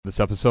This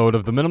episode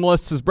of The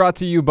Minimalists is brought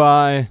to you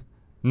by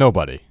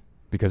nobody,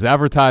 because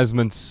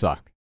advertisements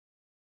suck.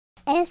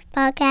 This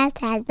podcast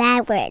has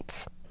bad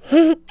words.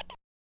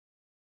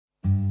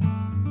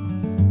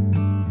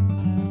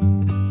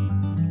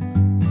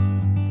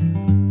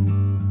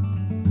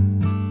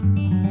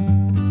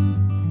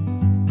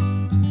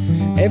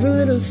 Every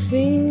little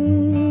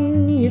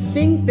thing you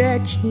think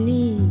that you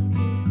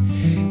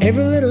need.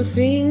 Every little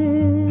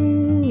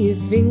thing you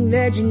think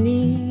that you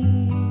need.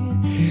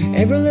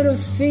 Every little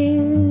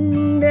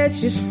thing that's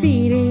just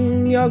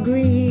feeding your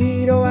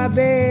greed. Oh, I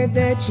bet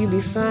that you'd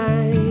be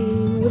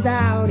fine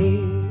without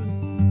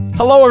it.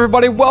 Hello,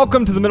 everybody.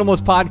 Welcome to The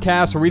Minimalist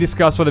Podcast, where we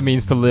discuss what it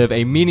means to live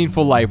a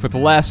meaningful life with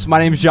less. My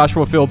name is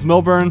Joshua Fields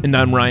Milburn. And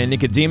I'm Ryan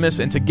Nicodemus,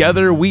 and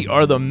together we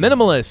are The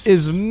Minimalists.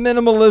 Is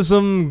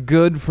minimalism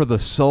good for the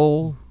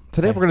soul?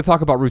 Today we're going to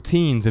talk about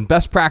routines and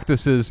best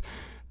practices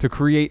to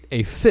create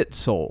a fit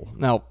soul.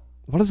 Now,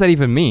 what does that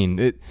even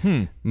mean?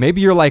 Maybe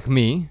you're like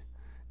me,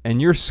 and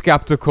you're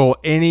skeptical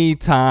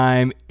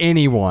anytime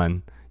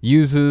anyone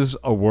uses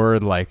a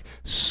word like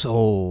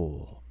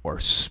soul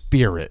or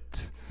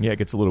spirit. Yeah, it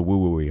gets a little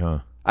woo-woo-y, huh?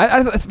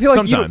 I feel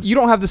like you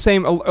don't have the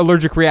same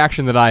allergic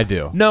reaction that I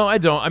do. No, I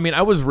don't. I mean,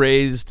 I was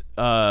raised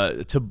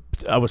I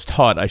was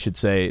taught, I should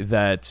say,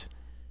 that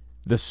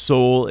the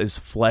soul is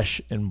flesh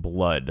and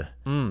blood.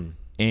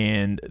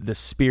 And the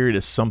spirit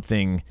is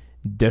something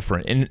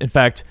different. And in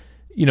fact,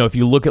 you know, if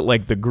you look at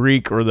like the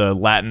Greek or the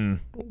Latin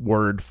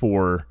word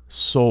for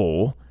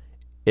soul,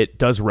 it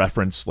does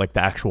reference like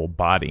the actual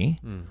body,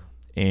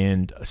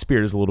 and a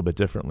spirit is a little bit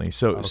differently.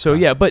 So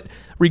yeah, but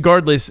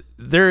regardless,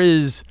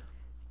 I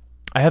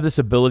have this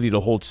ability to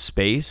hold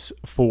space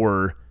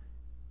for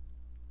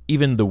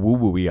even the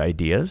woo-woo-y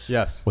ideas,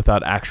 yes,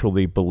 without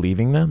actually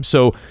believing them.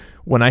 So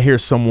when I hear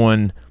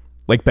someone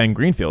like Ben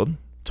Greenfield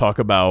talk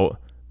about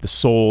the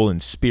soul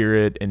and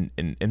spirit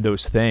and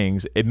those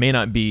things, it may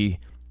not be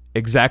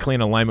exactly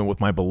in alignment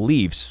with my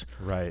beliefs,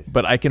 right?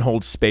 But I can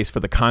hold space for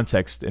the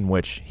context in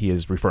which he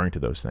is referring to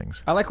those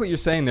things. I like what you're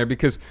saying there,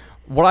 because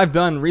what I've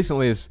done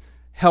recently is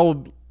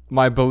held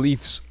my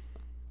beliefs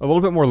a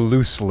little bit more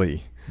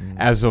loosely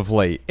as of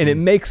late, and it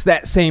makes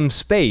that same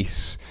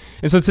space.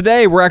 And so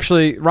today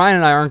Ryan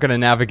and I aren't going to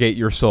navigate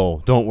your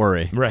soul. Don't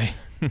worry. Right.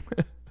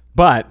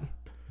 But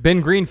Ben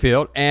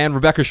Greenfield and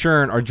Rebecca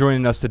Schern are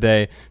joining us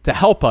today to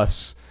help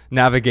us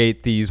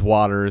navigate these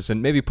waters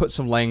and maybe put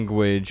some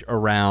language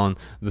around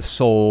the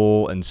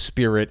soul and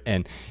spirit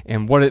and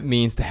what it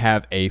means to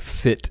have a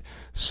fit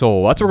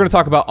soul. That's what we're going to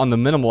talk about on the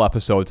Minimal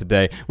episode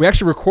today. We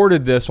actually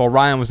recorded this while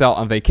Ryan was out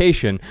on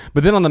vacation,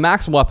 but then on the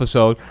Maximal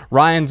episode,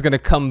 Ryan's going to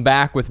come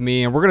back with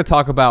me and we're going to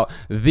talk about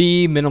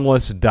the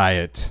minimalist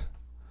diet,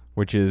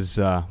 which is,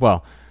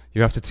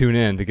 you have to tune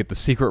in to get the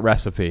secret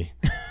recipe.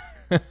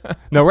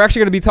 No, we're actually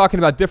going to be talking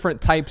about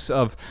different types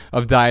of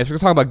diets. We're going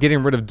to talk about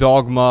getting rid of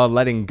dogma,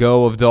 letting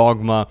go of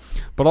dogma,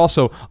 but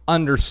also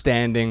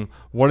understanding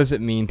what does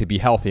it mean to be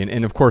healthy.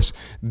 And of course,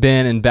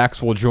 Ben and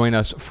Bex will join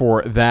us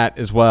for that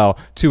as well,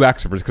 two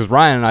experts, because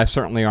Ryan and I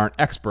certainly aren't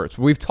experts.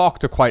 We've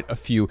talked to quite a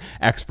few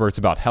experts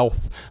about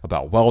health,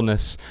 about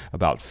wellness,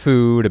 about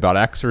food, about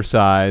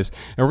exercise,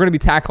 and we're going to be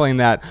tackling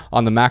that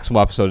on the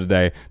Maximal episode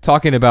today,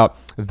 talking about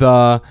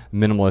the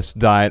minimalist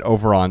diet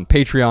over on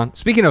Patreon.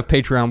 Speaking of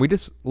Patreon, we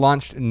just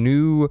launched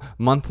new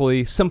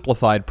monthly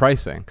simplified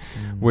pricing,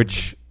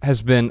 which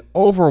has been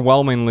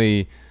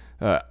overwhelmingly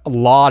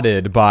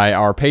lauded by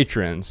our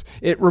patrons.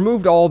 It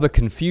removed all the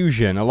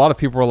confusion. A lot of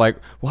people were like,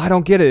 well, I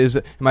don't get it.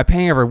 Am I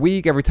paying every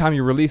week, every time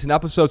you release an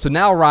episode? So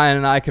now Ryan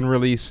and I can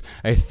release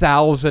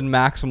 1,000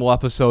 Maximal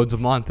episodes a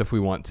month if we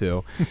want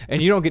to.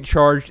 And you don't get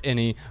charged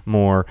any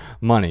more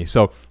money.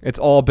 So it's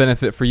all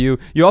benefit for you.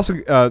 You also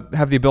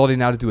have the ability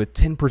now to do a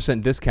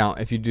 10% discount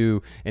if you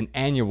do an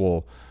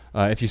annual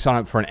if you sign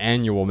up for an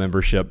annual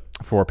membership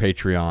for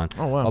Patreon.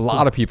 Oh, wow. A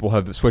lot of people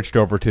have switched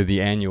over to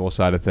the annual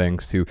side of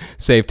things to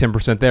save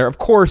 10% there. Of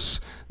course,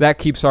 that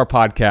keeps our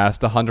podcast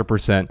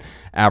 100%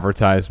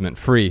 advertisement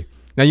free.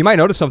 Now, you might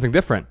notice something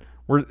different.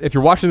 If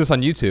you're watching this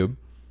on YouTube,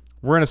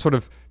 we're in a sort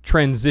of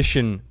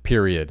transition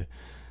period.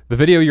 The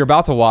video you're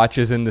about to watch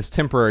is in this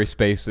temporary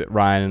space that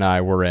Ryan and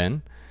I were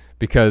in,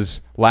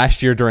 because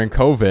last year during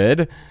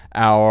COVID,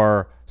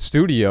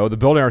 the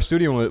building our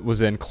studio was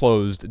in,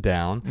 closed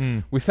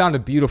down. We found a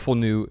beautiful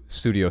new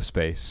studio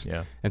space.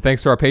 Yeah. And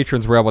thanks to our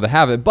patrons, we're able to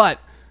have it. But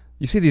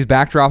you see these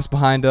backdrops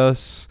behind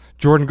us.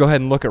 Jordan, go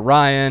ahead and look at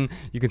Ryan.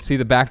 You can see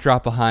the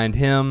backdrop behind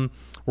him.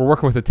 We're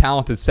working with a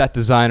talented set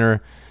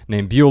designer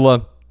named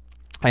Beulah,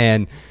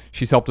 and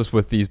she's helped us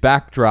with these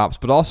backdrops,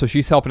 but also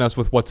she's helping us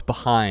with what's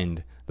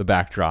behind the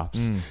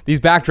backdrops. These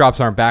backdrops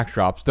aren't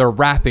backdrops. They're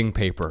wrapping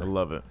paper. I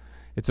love it.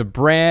 It's a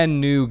brand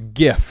new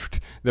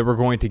gift that we're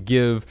going to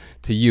give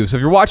to you. So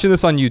if you're watching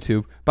this on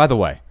YouTube, by the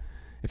way,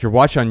 if you're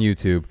watching on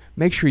YouTube,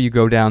 make sure you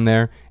go down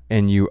there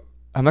and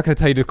I'm not going to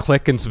tell you to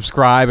click and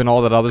subscribe and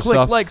all that other stuff.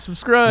 Click, like,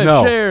 subscribe,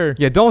 no. share.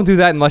 Yeah, don't do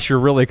that unless you're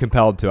really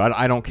compelled to.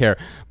 I don't care.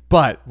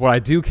 But what I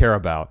do care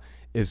about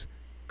is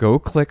go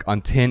click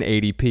on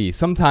 1080p.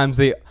 Sometimes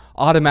they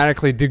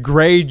automatically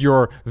degrade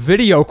your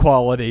video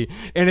quality,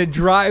 and it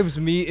drives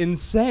me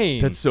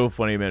insane. That's so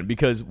funny, man,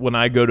 because when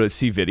I go to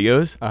see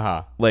videos,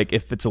 like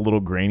if it's a little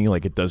grainy,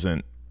 like it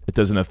doesn't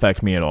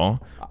affect me at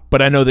all.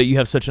 But I know that you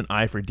have such an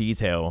eye for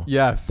detail.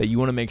 Yes. That you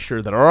want to make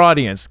sure that our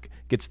audience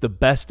gets the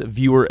best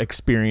viewer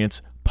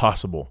experience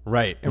possible.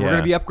 Right. And we're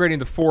going to be upgrading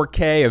to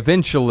 4K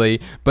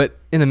eventually, but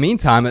in the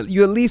meantime,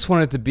 you at least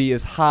want it to be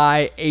as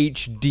high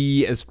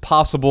HD as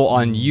possible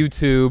on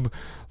YouTube.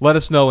 Let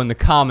us know in the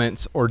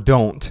comments, or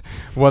don't,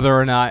 whether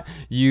or not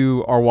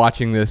you are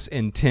watching this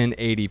in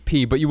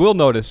 1080p. But you will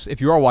notice,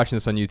 if you are watching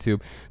this on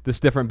YouTube, this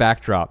different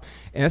backdrop.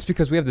 And that's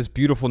because we have this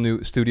beautiful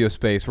new studio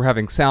space. We're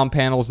having sound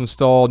panels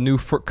installed, new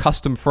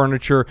custom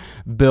furniture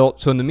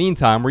built. So in the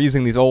meantime, we're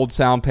using these old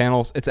sound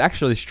panels. It's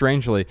actually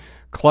strangely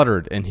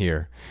cluttered in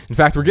here. In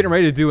fact, we're getting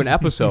ready to do an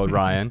episode,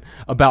 Ryan,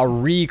 about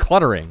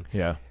recluttering.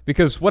 Yeah.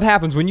 Because what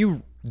happens when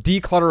you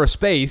declutter a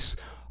space,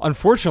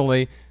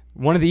 unfortunately,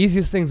 one of the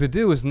easiest things to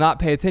do is not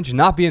pay attention,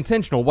 not be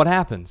intentional. What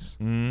happens?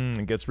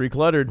 It gets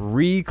recluttered.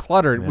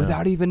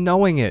 Without even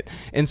knowing it.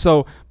 And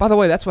so, by the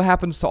way, that's what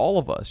happens to all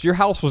of us. Your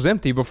house was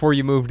empty before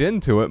you moved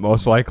into it,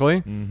 most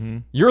likely.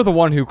 You're the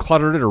one who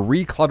cluttered it or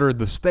recluttered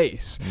the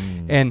space.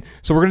 And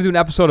so we're going to do an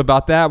episode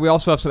about that. We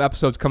also have some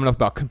episodes coming up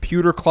about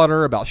computer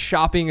clutter, about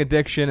shopping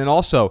addiction, and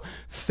also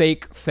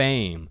fake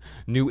fame,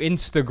 new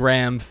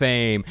Instagram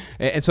fame.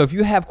 And so if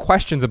you have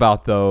questions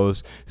about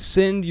those,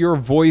 send your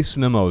voice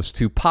memos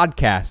to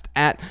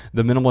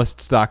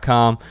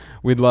podcast@theminimalists.com.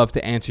 We'd love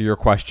to answer your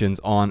questions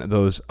on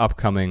those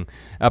upcoming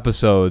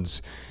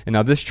episodes. And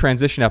now this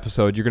transition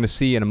episode, you're going to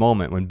see in a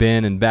moment when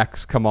Ben and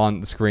Bex come on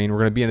the screen. We're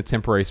going to be in a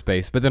temporary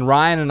space. But then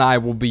Ryan and I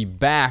will be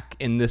back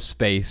in this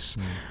space.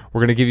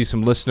 We're going to give you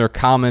some listener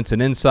comments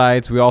and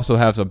insights. We also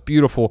have a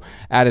beautiful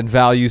added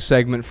value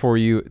segment for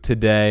you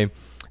today,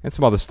 and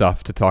some other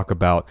stuff to talk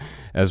about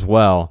as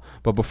well.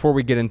 But before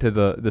we get into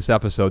this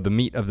episode, the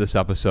meat of this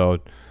episode,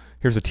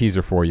 here's a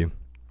teaser for you.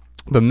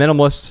 The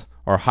Minimalists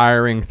are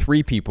hiring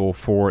 3 people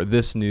for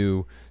this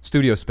new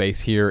studio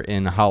space here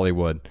in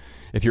Hollywood.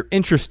 If you're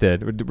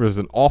interested, there's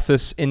an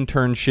office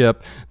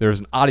internship, there's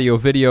an audio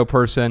video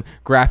person,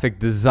 graphic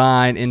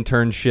design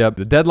internship.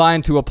 The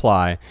deadline to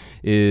apply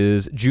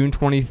is June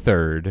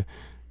 23rd,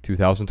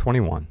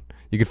 2021.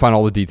 You can find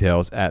all the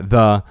details at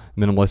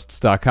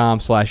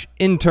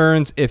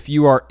theminimalists.com/interns. If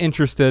you are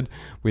interested,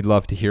 we'd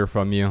love to hear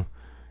from you.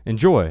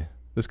 Enjoy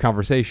this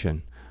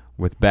conversation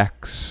with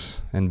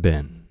Bex and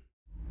Ben.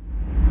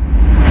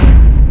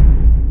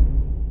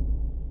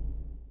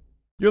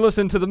 You're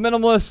listening to The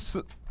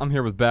Minimalists. I'm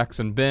here with Bex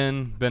and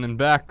Ben and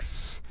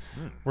Bex.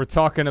 We're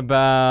talking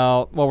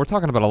about a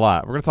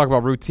lot. We're going to talk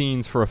about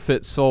routines for a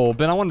fit soul.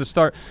 Ben, I wanted to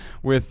start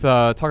with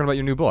talking about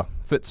your new book,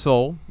 Fit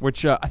Soul,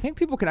 which I think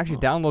people can actually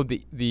download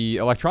the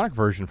electronic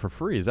version for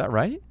free. Is that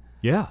right?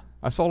 Yeah.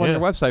 I saw it on your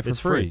website for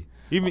free.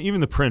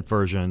 Even the print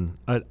version,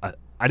 I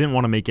didn't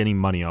want to make any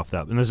money off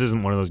that. And this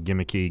isn't one of those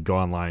gimmicky, go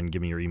online,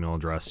 give me your email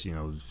address,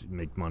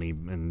 make money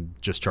and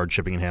just charge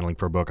shipping and handling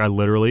for a book. I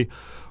literally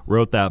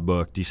wrote that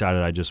book,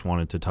 decided I just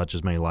wanted to touch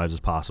as many lives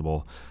as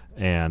possible.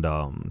 And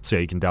so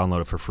you can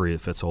download it for free at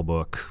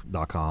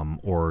fitsoulbook.com,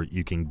 or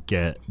you can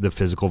get the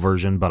physical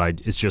version, but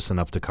it's just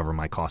enough to cover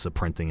my cost of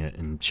printing it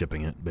and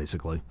shipping it,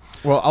 basically.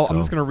 Well, I'm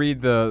just going to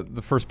read the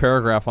first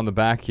paragraph on the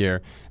back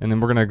here, and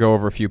then we're going to go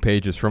over a few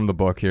pages from the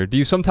book here. Do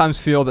you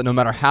sometimes feel that no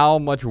matter how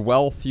much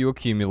wealth you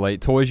accumulate,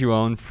 toys you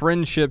own,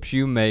 friendships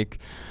you make,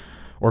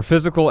 or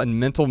physical and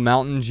mental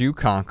mountains you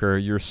conquer,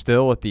 you're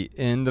still at the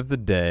end of the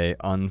day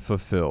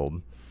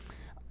unfulfilled?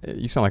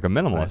 You sound like a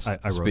minimalist I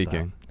wrote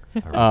speaking.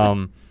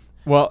 That.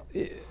 Well,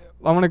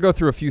 I want to go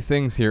through a few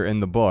things here in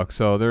the book.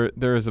 So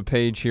there is a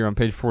page here on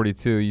page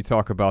 42. You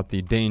talk about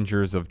the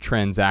dangers of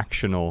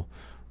transactional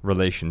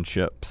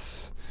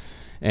relationships.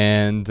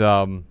 And,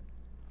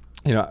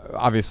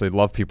 obviously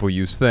love people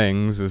use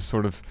things is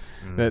sort of,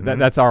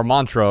 that's our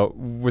mantra.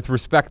 With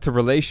respect to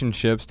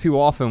relationships, too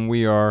often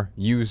we are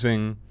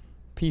using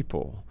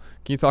people.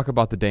 Can you talk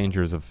about the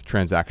dangers of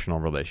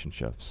transactional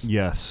relationships?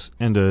 Yes,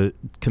 and to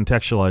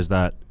contextualize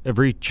that,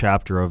 every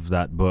chapter of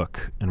that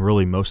book, and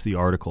really most of the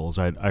articles,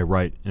 I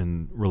write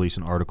and release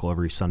an article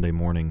every Sunday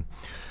morning.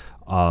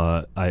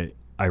 I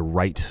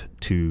write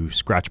to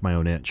scratch my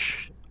own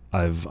itch.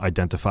 I've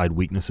identified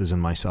weaknesses in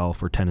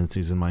myself or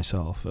tendencies in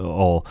myself,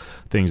 all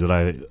things that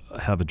I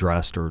have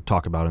addressed or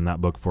talk about in that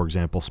book, for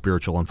example,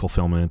 spiritual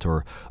unfulfillment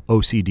or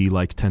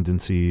OCD-like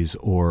tendencies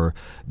or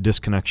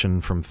disconnection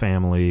from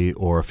family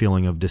or a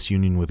feeling of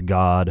disunion with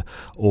God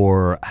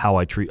or how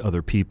I treat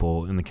other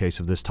people in the case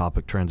of this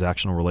topic,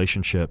 transactional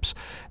relationships.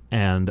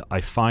 And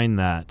I find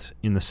that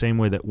in the same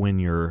way that when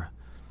you're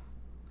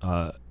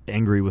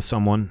angry with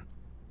someone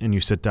and you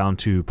sit down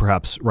to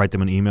perhaps write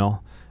them an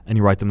email and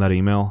you write them that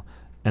email,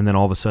 and then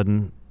all of a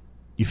sudden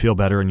you feel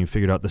better and you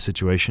figured out the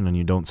situation and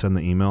you don't send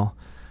the email.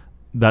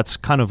 That's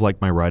kind of like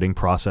my writing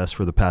process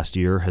for the past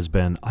year has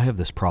been, I have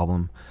this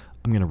problem.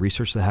 I'm going to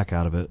research the heck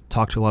out of it,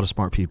 talk to a lot of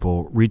smart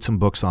people, read some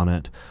books on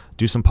it,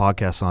 do some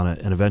podcasts on it,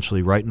 and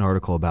eventually write an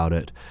article about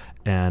it.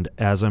 And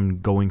as I'm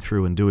going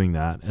through and doing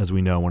that, as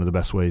we know, one of the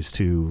best ways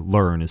to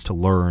learn is to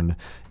learn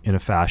in a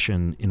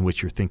fashion in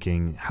which you're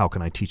thinking, how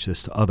can I teach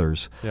this to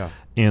others? Yeah.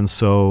 And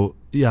so,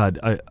 yeah,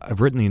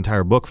 I've written the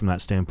entire book from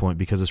that standpoint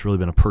because it's really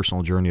been a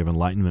personal journey of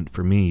enlightenment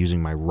for me,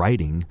 using my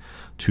writing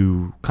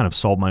to kind of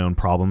solve my own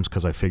problems,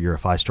 because I figure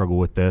if I struggle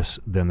with this,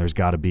 then there's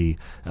got to be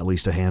at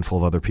least a handful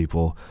of other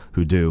people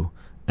who do.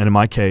 And in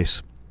my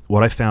case,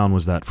 what I found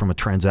was that from a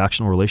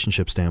transactional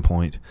relationship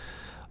standpoint,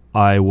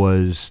 I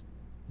was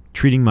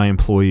treating my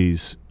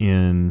employees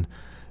in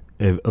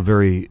a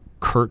very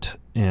curt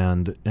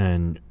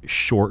and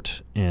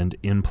short and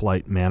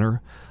impolite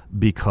manner,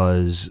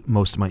 because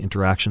most of my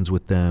interactions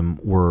with them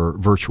were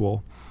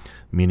virtual,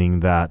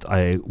 meaning that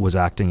I was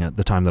acting at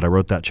the time that I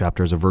wrote that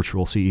chapter as a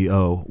virtual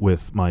CEO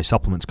with my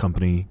supplements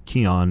company,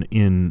 Keon,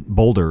 in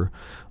Boulder,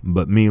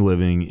 but me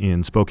living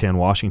in Spokane,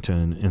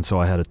 Washington. And so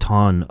I had a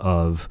ton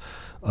of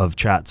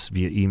chats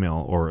via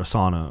email or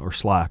Asana or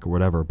Slack or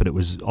whatever, but it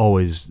was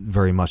always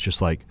very much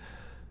just like,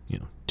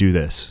 do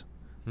this,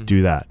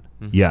 do that,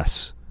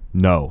 yes,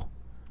 no,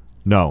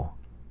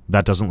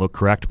 that doesn't look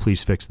correct,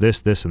 please fix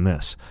this, this, and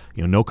this.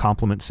 No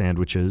compliment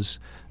sandwiches,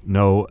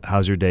 no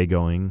how's your day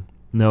going,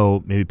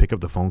 no maybe pick up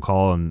the phone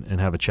call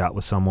and have a chat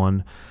with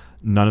someone.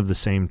 None of the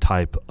same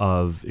type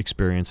of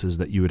experiences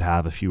that you would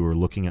have if you were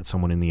looking at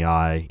someone in the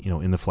eye,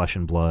 in the flesh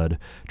and blood,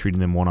 treating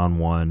them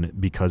one-on-one,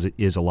 because it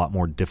is a lot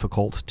more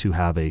difficult to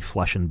have a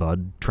flesh and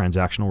blood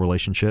transactional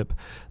relationship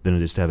than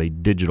it is to have a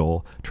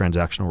digital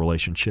transactional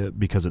relationship,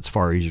 because it's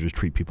far easier to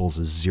treat people as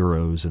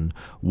zeros and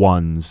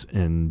ones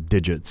and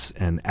digits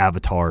and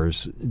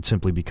avatars,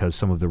 simply because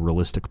some of the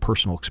realistic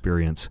personal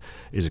experience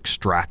is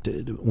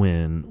extracted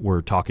when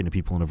we're talking to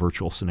people in a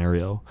virtual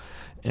scenario.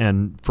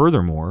 And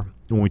furthermore,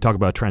 when we talk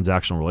about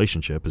transactional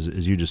relationship,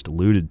 as you just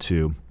alluded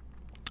to,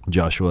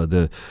 Joshua,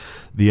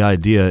 the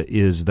idea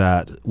is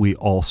that we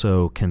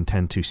also can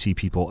tend to see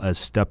people as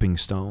stepping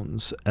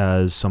stones,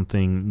 as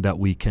something that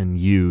we can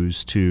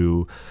use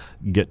to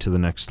get to the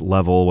next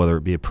level, whether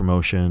it be a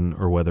promotion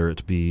or whether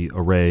it be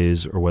a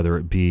raise or whether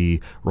it be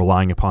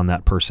relying upon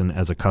that person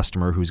as a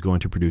customer who's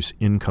going to produce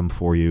income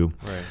for you.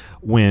 Right.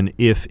 When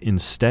if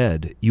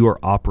instead you are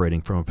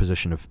operating from a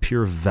position of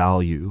pure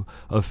value,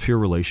 of pure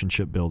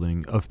relationship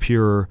building, of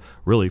pure,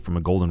 really from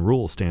a golden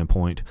rule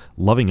standpoint,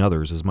 loving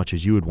others as much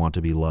as you would want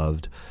to be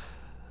loved,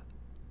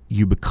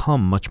 you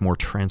become much more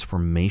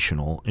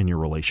transformational in your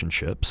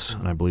relationships.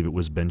 And I believe it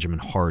was Benjamin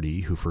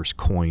Hardy who first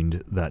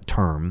coined that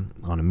term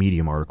on a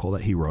Medium article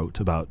that he wrote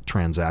about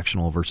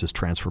transactional versus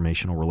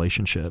transformational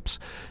relationships.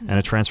 And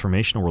a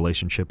transformational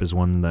relationship is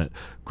one that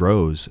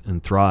grows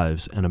and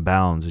thrives and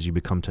abounds as you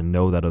become to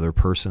know that other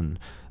person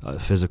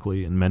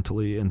physically and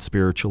mentally and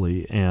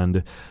spiritually,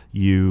 and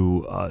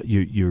you're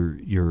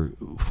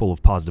full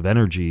of positive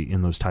energy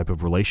in those type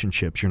of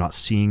relationships. You're not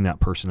seeing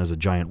that person as a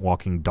giant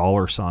walking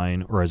dollar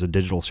sign or as a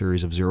digital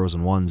series of zeros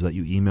and ones that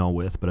you email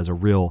with, but as a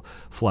real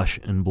flesh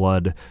and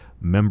blood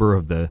member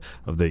of the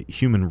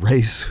human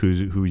race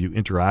who you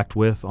interact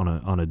with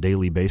on a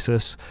daily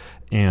basis,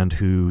 and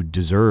who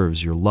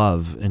deserves your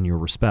love and your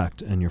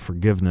respect and your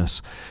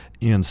forgiveness.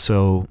 And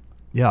so,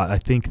 yeah, I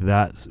think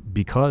that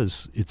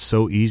because it's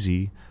so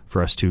easy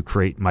for us to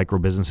create micro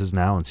businesses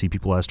now and see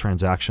people as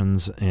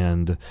transactions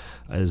and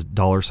as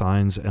dollar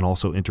signs and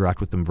also interact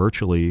with them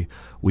virtually,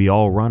 we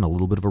all run a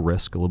little bit of a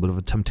risk, a little bit of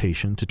a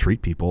temptation to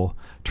treat people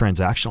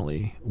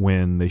transactionally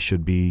when they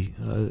should be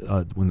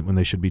when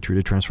they should be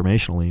treated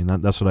transformationally,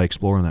 and that's what I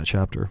explore in that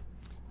chapter.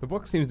 The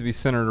book seems to be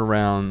centered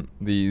around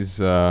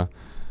these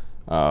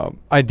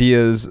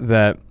ideas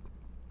that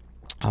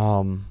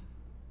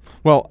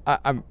well,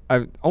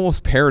 I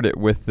almost paired it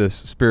with this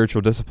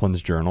Spiritual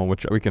Disciplines Journal,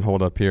 which we can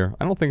hold up here.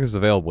 I don't think this is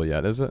available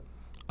yet, is it?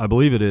 I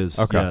believe it is,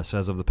 okay. Yes,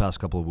 as of the past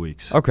couple of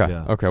weeks. Okay,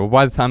 yeah. Okay. Well,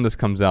 by the time this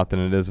comes out, then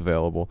it is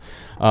available.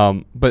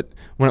 But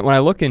when I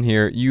look in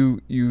here,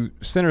 you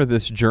center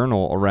this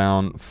journal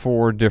around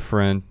 4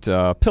 different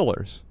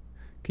pillars.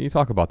 Can you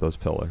talk about those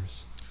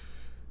pillars?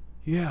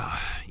 Yeah,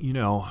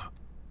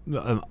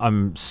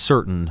 I'm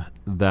certain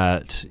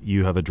that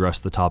you have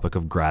addressed the topic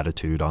of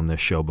gratitude on this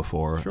show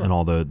before, sure, and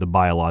all the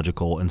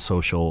biological and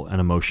social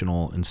and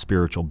emotional and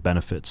spiritual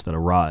benefits that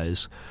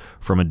arise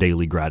from a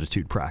daily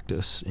gratitude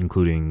practice,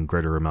 including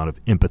greater amount of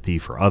empathy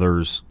for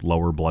others,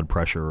 lower blood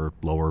pressure,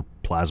 lower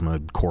plasma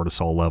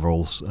cortisol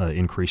levels,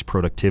 increased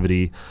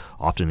productivity,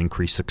 often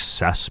increased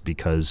success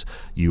because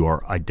you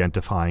are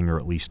identifying or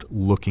at least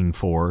looking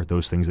for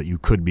those things that you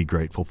could be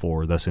grateful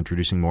for, thus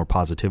introducing more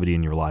positivity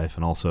in your life,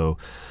 and also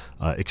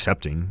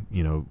accepting,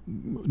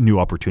 new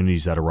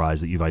opportunities that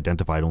arise that you've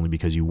identified only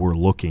because you were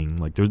looking.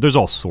 Like there's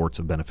all sorts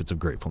of benefits of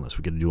gratefulness.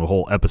 We could do a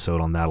whole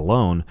episode on that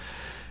alone.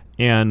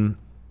 And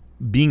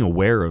being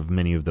aware of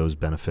many of those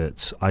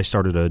benefits, I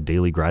started a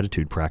daily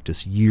gratitude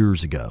practice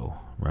years ago,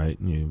 right?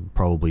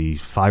 Probably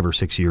 5 or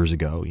 6 years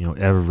ago,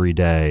 every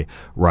day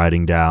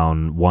writing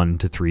down 1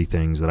 to 3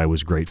 things that I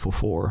was grateful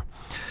for.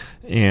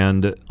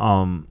 And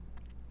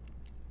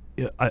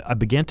I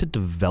began to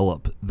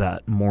develop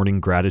that morning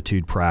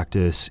gratitude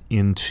practice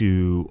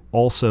into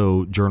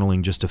also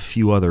journaling just a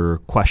few other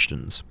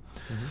questions.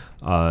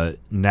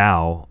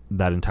 Now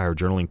that entire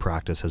journaling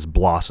practice has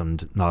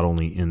blossomed not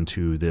only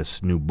into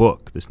this new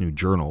book, this new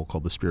journal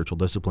called the Spiritual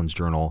Disciplines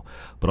Journal,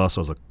 but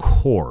also as a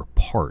core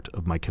part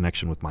of my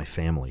connection with my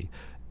family.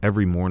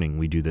 Every morning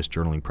we do this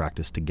journaling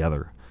practice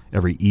together.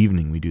 Every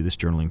evening we do this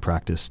journaling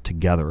practice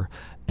together,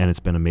 and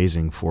it's been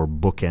amazing for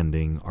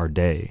bookending our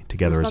day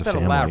together as a family. It's not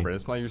that elaborate.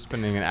 It's not you're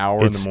spending an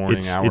hour in the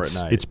morning, hour at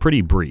night. It's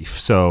pretty brief.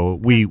 So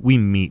we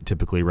meet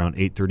typically around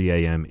 8:30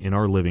 a.m. in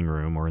our living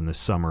room or in the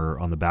summer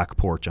on the back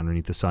porch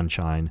underneath the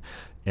sunshine,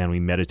 and we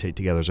meditate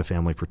together as a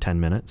family for 10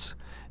 minutes.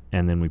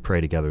 And then we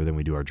pray together, then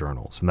we do our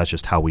journals. And that's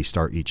just how we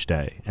start each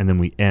day. And then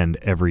we end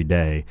every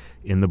day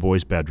in the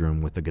boys' bedroom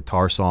with a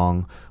guitar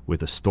song,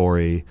 with a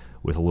story,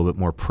 with a little bit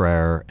more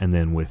prayer, and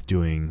then with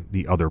doing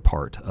the other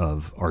part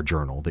of our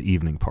journal, the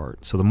evening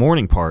part. So the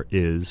morning part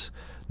is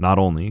not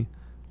only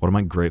what am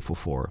I grateful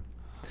for,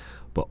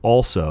 but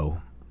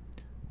also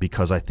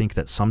because I think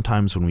that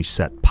sometimes when we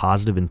set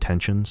positive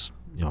intentions,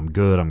 I'm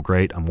good, I'm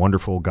great, I'm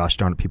wonderful, gosh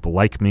darn it, people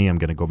like me, I'm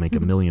going to go make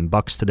 $1 million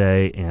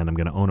today, and I'm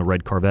going to own a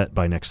red Corvette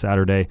by next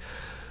Saturday.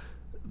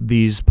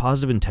 These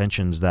positive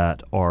intentions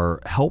that are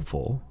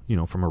helpful,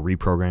 from a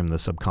reprogramming the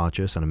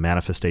subconscious and a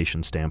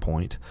manifestation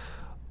standpoint,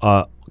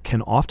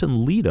 can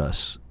often lead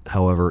us,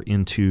 however,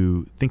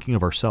 into thinking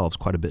of ourselves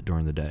quite a bit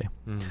during the day.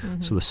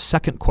 Mm-hmm. So the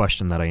second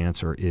question that I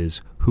answer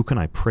is, who can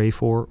I pray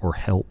for or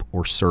help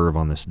or serve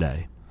on this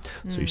day?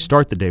 So you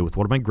start the day with,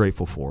 what am I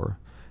grateful for?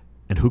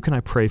 And who can I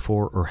pray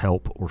for or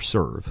help or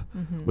serve?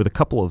 With a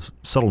couple of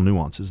subtle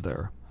nuances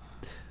there.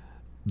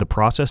 The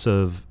process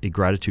of a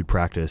gratitude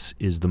practice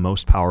is the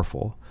most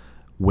powerful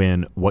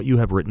when what you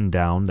have written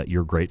down that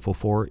you're grateful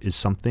for is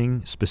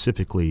something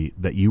specifically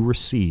that you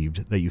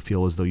received that you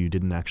feel as though you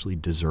didn't actually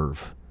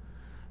deserve.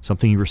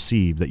 Something you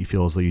received that you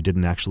feel as though you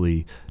didn't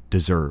actually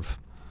deserve.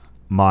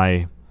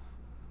 My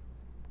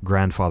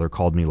grandfather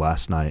called me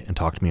last night and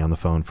talked to me on the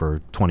phone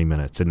for 20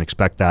 minutes. Didn't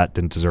expect that,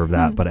 didn't deserve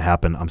that, but it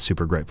happened. I'm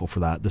super grateful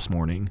for that this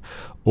morning.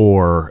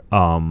 Or,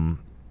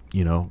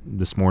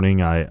 this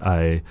morning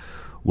I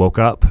woke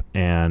up,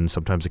 and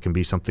sometimes it can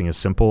be something as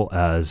simple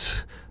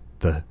as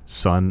the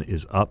sun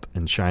is up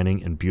and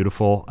shining and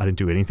beautiful. I didn't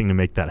do anything to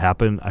make that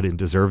happen. I didn't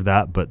deserve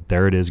that, but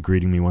there it is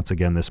greeting me once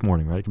again this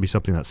morning, right? It can be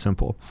something that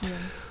simple. Yeah.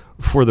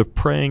 For the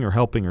praying or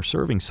helping or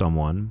serving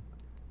someone,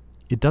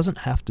 it doesn't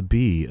have to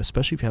be,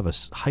 especially if you have a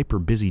hyper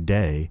busy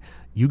day,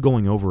 you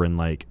going over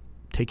and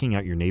taking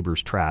out your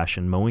neighbor's trash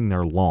and mowing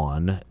their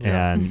lawn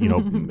and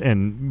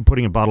and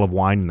putting a bottle of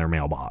wine in their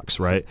mailbox,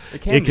 right?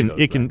 It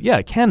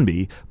can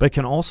be, but it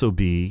can also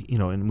be,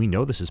 and we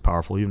know this is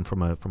powerful even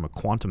from a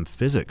quantum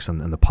physics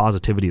and the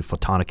positivity of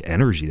photonic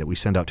energy that we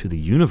send out to the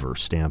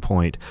universe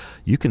standpoint.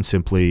 You can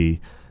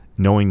simply,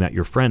 knowing that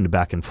your friend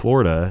back in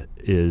Florida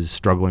is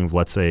struggling with,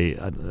 let's say,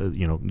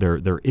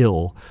 they're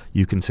ill,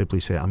 you can simply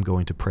say, I'm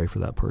going to pray for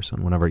that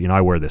person. Whenever,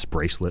 I wear this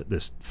bracelet,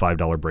 this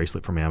 $5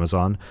 bracelet from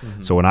Amazon.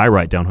 Mm-hmm. So when I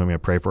write down who I'm going to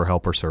pray for,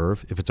 help, or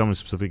serve, if it's someone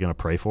specifically going to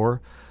pray for,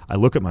 I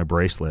look at my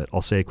bracelet,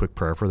 I'll say a quick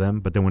prayer for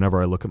them, but then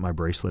whenever I look at my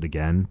bracelet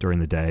again during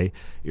the day,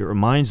 it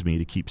reminds me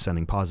to keep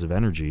sending positive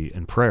energy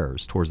and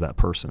prayers towards that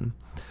person.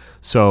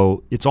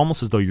 So it's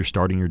almost as though you're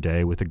starting your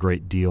day with a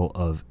great deal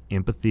of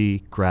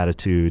empathy,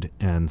 gratitude,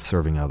 and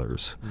serving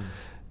others.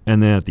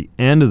 And then at the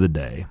end of the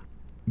day,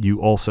 you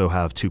also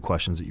have two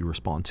questions that you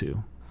respond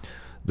to.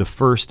 The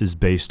first is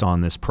based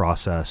on this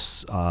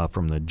process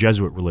from the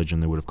Jesuit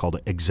religion. They would have called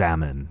it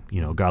examine.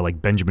 A guy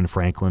like Benjamin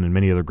Franklin and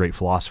many other great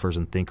philosophers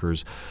and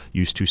thinkers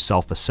used to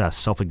self-assess,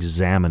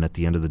 self-examine at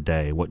the end of the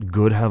day. What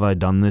good have I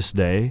done this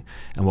day,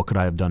 and what could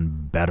I have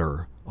done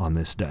better on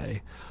this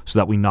day, so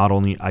that we not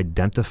only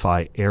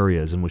identify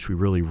areas in which we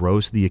really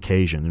rose to the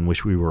occasion, in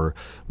which we were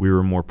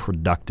more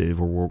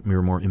productive, or we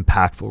were more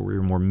impactful, or we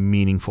were more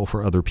meaningful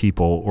for other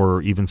people,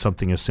 or even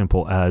something as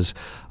simple as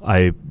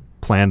I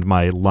planned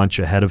my lunch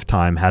ahead of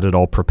time, had it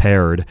all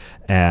prepared,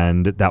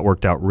 and that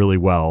worked out really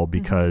well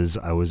because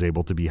I was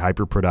able to be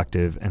hyper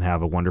productive and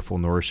have a wonderful,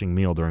 nourishing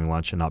meal during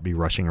lunch and not be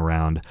rushing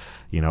around,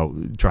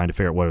 trying to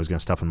figure out what I was going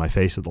to stuff in my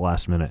face at the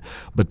last minute.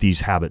 But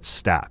these habits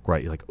stack,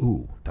 right? You're like,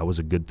 ooh, that was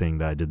a good thing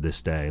that I did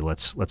this day.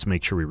 Let's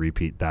make sure we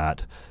repeat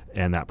that.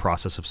 And that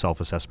process of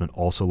self-assessment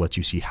also lets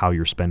you see how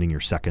you're spending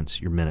your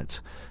seconds, your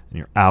minutes, and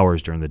your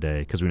hours during the day,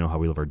 because we know how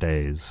we live our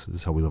days.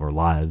 This is how we live our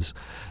lives.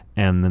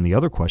 And then the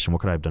other question,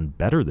 what could I have done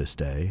better this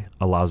day,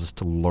 allows us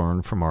to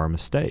learn from our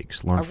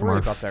mistakes, learn from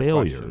our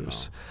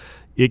failures.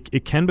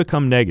 It can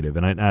become negative,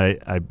 and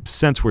I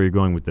sense where you're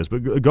going with this,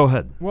 but go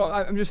ahead. Well,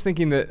 I'm just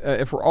thinking that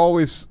if we're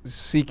always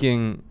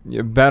seeking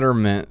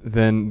betterment,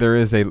 then there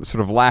is a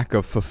sort of lack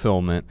of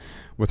fulfillment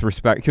with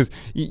respect, because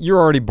you're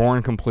already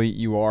born complete,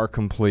 you are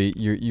complete,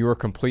 you are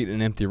complete in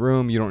an empty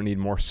room, you don't need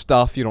more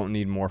stuff, you don't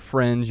need more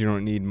friends, you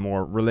don't need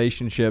more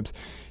relationships.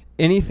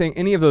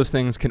 Any of those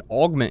things can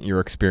augment your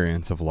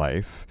experience of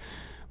life,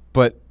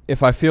 but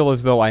if I feel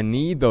as though I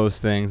need those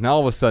things, now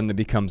all of a sudden it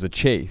becomes a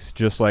chase,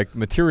 just like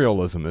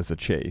materialism is a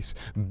chase.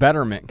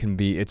 Betterment can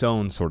be its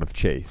own sort of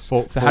chase.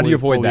 So how do you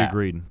avoid that?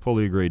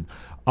 Fully agreed.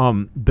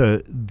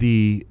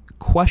 The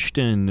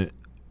question,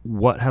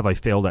 what have I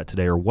failed at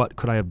today, or what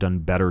could I have done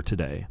better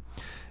today,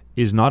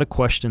 is not a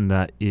question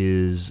that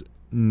is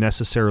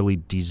necessarily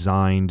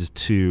designed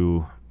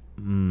to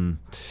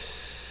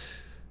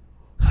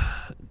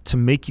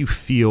make you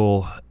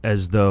feel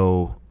as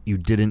though you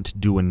didn't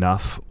do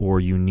enough or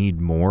you need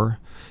more.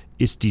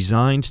 It's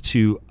designed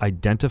to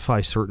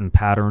identify certain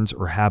patterns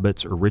or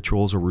habits or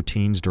rituals or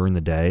routines during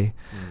the day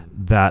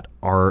that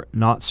are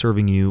not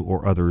serving you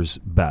or others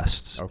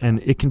best. Okay.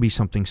 And it can be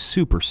something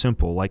super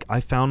simple. Like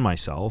I found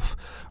myself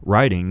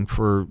writing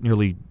for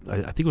nearly, I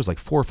think it was like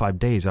 4 or 5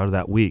 days out of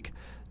that week,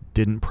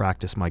 didn't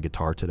practice my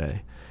guitar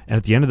today. And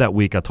at the end of that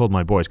week, I told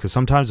my boys, because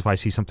sometimes if I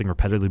see something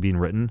repetitively being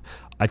written,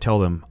 I tell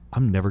them,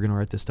 I'm never going to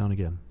write this down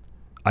again.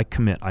 I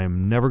commit, I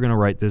am never going to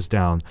write this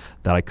down,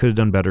 that I could have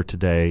done better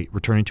today,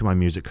 returning to my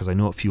music, because I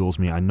know it fuels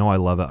me. I know I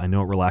love it. I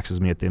know it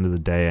relaxes me at the end of the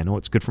day. I know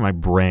it's good for my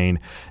brain.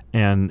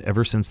 And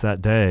ever since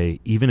that day,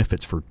 even if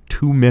it's for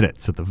 2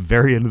 minutes at the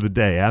very end of the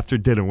day, after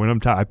dinner, when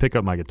I'm tired, I pick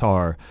up my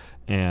guitar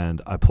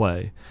and I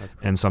play. That's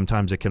cool. And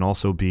sometimes it can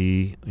also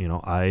be,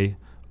 I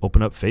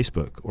open up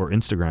Facebook or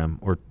Instagram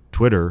or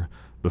Twitter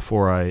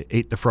before I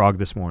ate the frog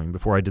this morning,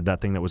 before I did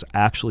that thing that was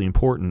actually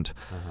important,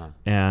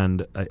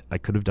 and I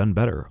could have done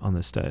better on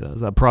this day.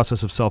 That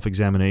process of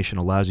self-examination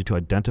allows you to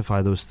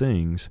identify those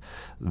things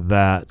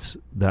that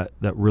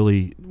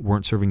really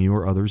weren't serving you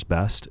or others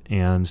best,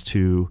 and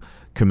to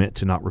commit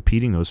to not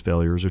repeating those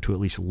failures, or to at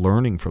least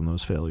learning from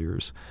those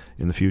failures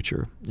in the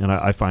future. And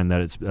I find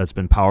that that's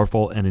been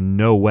powerful, and in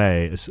no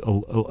way, as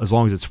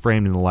long as it's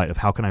framed in the light of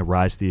how can I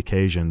rise to the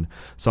occasion,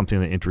 something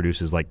that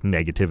introduces like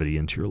negativity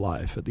into your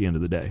life at the end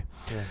of the day.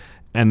 Yeah.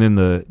 And then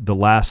the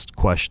last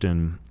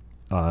question,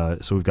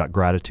 so we've got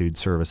gratitude,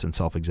 service, and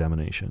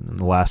self-examination. And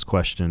the last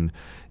question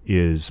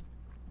is,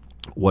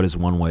 what is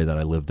one way that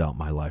I lived out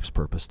my life's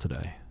purpose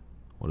today?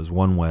 What is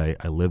one way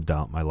I lived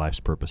out my life's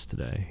purpose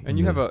today? And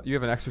you have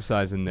an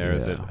exercise in there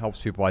that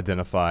helps people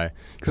identify,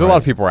 because a lot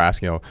of people are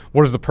asking,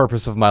 what is the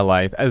purpose of my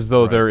life, as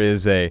though there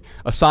is a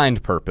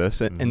assigned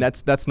purpose, and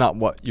that's not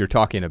what you're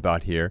talking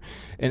about here.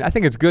 And I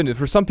think it's good.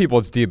 For some people,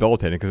 it's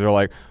debilitating, because they're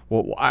like,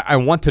 well, I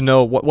want to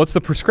know what's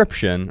the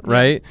prescription,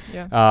 right?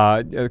 Yeah.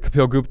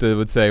 Kapil Gupta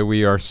would say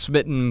we are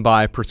smitten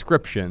by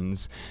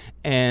prescriptions,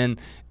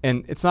 and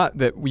it's not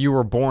that you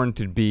were born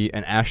to be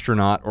an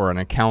astronaut or an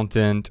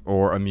accountant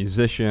or a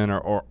musician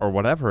or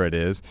whatever it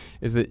is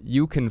that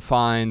you can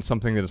find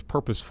something that is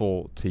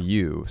purposeful to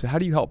you. So how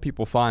do you help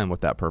people find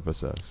what that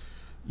purpose is?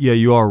 Yeah,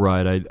 you are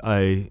right.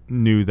 I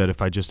knew that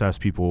if I just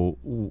asked people,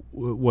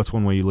 what's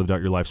one way you lived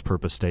out your life's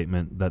purpose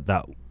statement,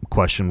 that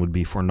question would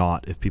be for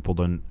naught if people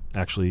don't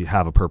actually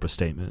have a purpose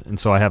statement. And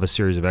so I have a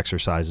series of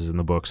exercises in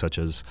the book, such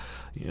as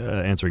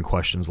answering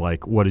questions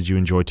like, what did you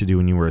enjoy to do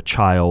when you were a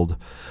child?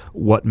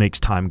 What makes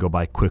time go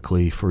by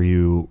quickly for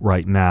you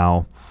right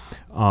now?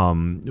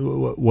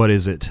 What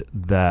is it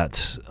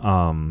that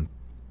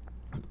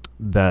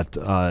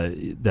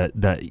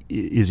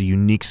is a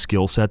unique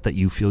skill set that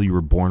you feel you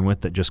were born with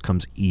that just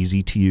comes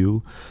easy to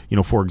you?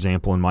 For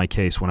example, in my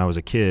case, when I was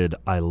a kid,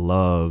 I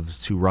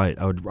loved to write.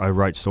 I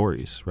write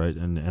stories, right?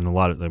 And a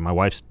lot of my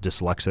wife's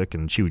dyslexic,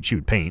 and she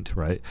would paint,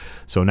 right?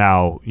 So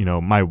now,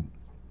 my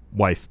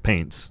wife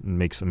paints and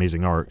makes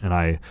amazing art, and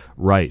I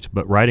write.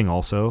 But writing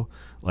also,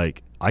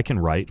 like, I can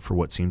write for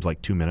what seems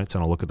like 2 minutes,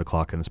 and I'll look at the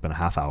clock and it's been a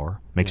half hour.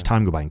 Makes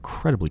time go by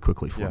incredibly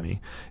quickly for me.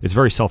 It's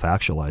very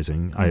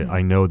self-actualizing.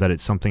 I know that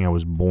it's something I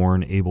was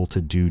born able to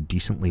do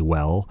decently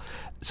well,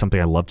 something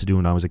I loved to do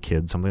when I was a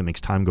kid, something that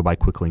makes time go by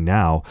quickly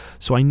now.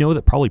 So I know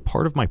that probably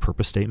part of my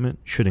purpose statement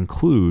should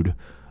include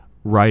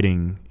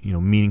writing,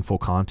 meaningful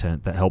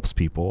content that helps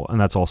people. And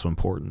that's also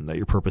important, that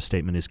your purpose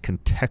statement is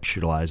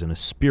contextualized in a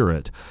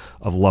spirit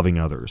of loving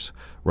others,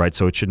 right?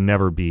 So it should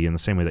never be in the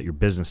same way that your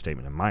business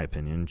statement, in my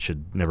opinion,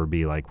 should never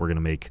be like, we're going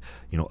to make,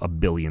 $1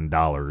 billion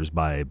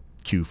by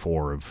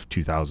Q4 of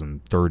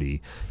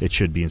 2030. It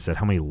should be instead,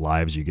 how many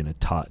lives are you going to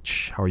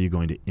touch? How are you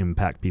going to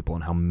impact people,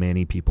 and how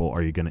many people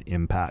are you going to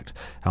impact?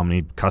 How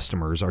many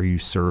customers are you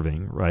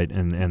serving, right?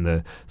 And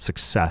the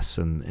success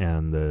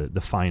and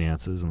the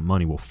finances and the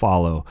money will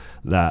follow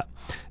that.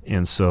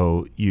 And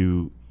so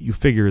you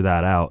figure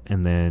that out,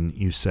 and then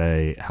you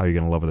say how you're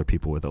going to love other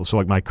people with it. So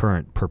like my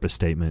current purpose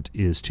statement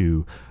is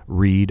to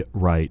read,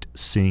 write,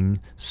 sing,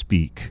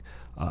 speak,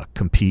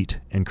 compete,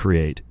 and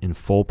create in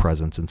full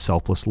presence and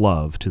selfless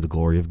love to the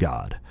glory of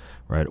God,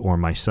 right? Or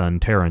my son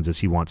Terrence, as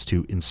he wants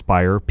to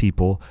inspire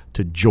people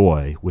to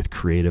joy with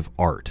creative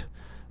art.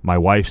 My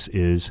wife's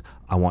is,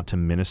 I want to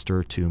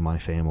minister to my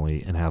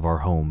family and have our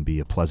home be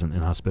a pleasant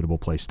and hospitable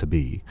place to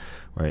be,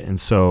 right? And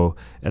so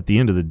at the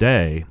end of the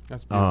day,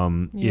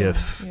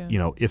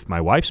 if my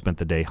wife spent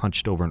the day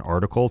hunched over an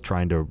article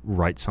trying to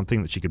write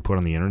something that she could put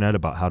on the internet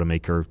about how to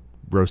make her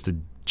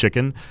roasted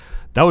chicken,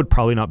 that would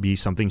probably not be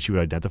something she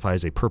would identify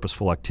as a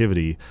purposeful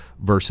activity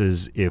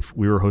versus if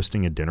we were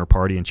hosting a dinner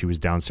party and she was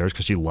downstairs,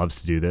 because she loves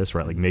to do this,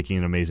 right? Like making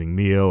an amazing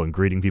meal and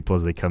greeting people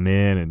as they come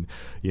in,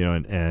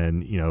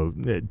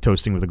 and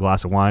toasting with a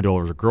glass of wine to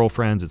all of her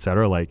girlfriends,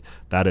 etc. Like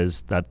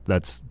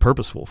that's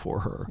purposeful for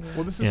her.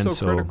 Well, this is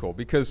so critical,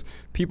 because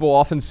people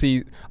often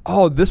see,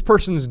 oh, this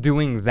person's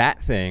doing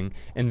that thing,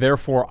 and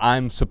therefore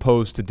I'm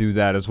supposed to do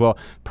that as well.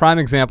 Prime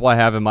example I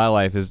have in my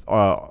life is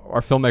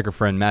our filmmaker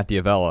friend Matt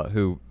Diavella,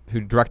 who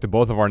directed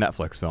both of our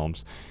Netflix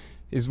films.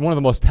 Is one of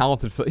the most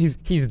talented.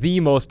 He's the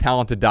most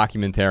talented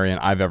documentarian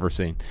I've ever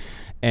seen,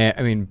 and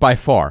I mean by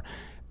far.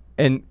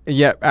 And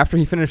yet, after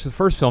he finished the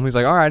first film, he's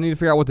like, "All right, I need to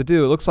figure out what to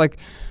do." It looks like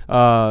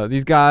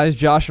these guys,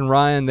 Josh and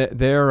Ryan,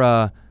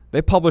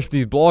 they published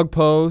these blog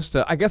posts.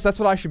 I guess that's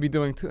what I should be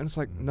doing too. And it's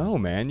like, no,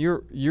 man,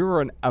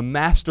 you're a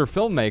master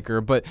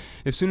filmmaker. But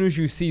as soon as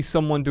you see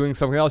someone doing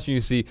something else, and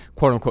you see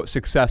quote unquote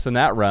success in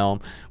that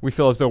realm, we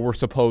feel as though we're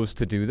supposed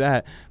to do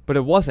that. But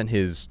it wasn't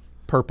his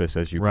purpose,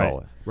 as you call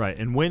it. Right.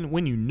 And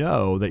when you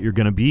know that you're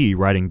going to be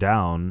writing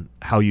down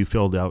how you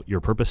filled out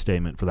your purpose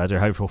statement for that day,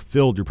 how you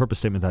fulfilled your purpose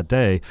statement that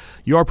day,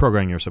 you are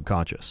programming your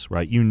subconscious,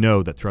 right? You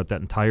know that throughout that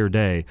entire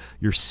day,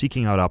 you're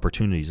seeking out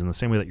opportunities in the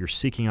same way that you're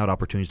seeking out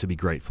opportunities to be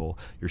grateful.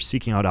 You're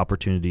seeking out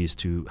opportunities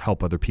to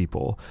help other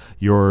people.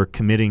 You're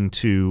committing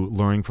to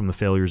learning from the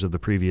failures of the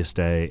previous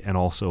day and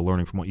also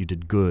learning from what you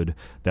did good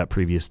that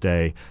previous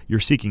day. You're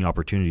seeking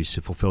opportunities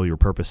to fulfill your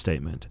purpose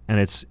statement. And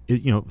it's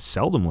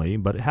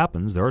seldomly, but it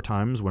happens. There are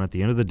times when at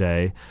the end of the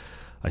day,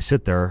 I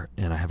sit there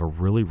and I have a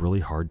really, really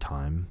hard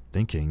time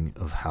thinking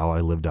of how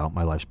I lived out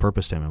my life's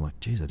purpose statement. I'm like,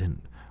 geez, I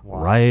didn't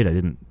write. I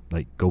didn't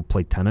go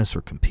play tennis or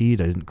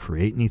compete. I didn't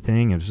create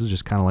anything. This was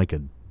just kind of like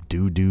a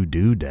do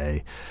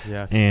day.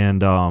 Yes.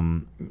 And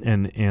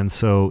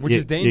so which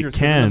is dangerous,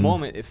 because in the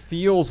moment it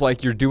feels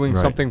like you're doing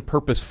something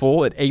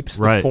purposeful. It apes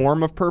the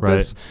form of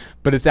purpose,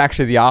 but it's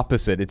actually the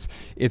opposite.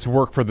 It's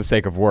work for the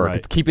sake of work.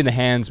 It's keeping the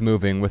hands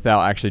moving without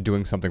actually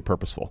doing something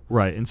purposeful.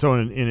 Right. And so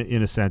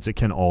in a sense, it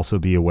can also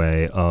be a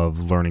way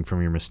of learning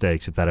from your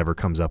mistakes. If that ever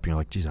comes up and you're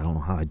like, geez, I don't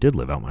know how I did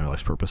live out my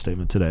life's purpose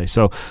statement today.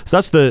 So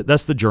that's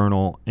the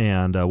journal.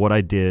 And what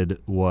I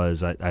did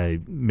was I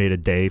made a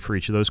day for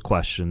each of those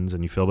questions,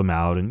 and you fill them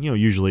out. And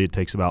usually it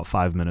takes about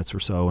 5 minutes or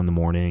so in the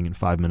morning and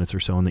 5 minutes or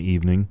so in the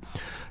evening,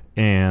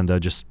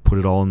 and just put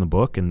it all in the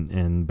book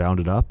and bound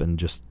it up and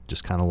just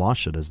kind of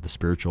launched it as the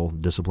Spiritual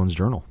Disciplines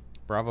Journal.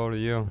 Bravo to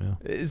you. Yeah.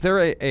 Is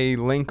there a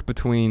link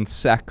between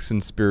sex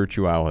and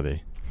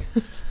spirituality?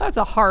 That's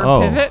a hard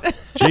pivot.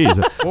 Geez.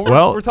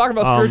 Well, we're talking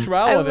about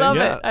spirituality.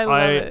 I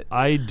love it.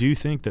 I do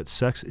think that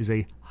sex is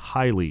a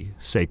highly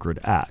sacred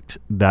act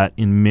that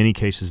in many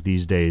cases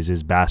these days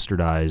is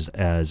bastardized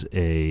as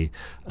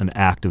an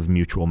act of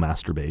mutual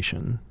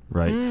masturbation,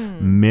 right?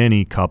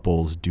 Many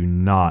couples do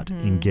not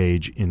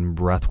engage in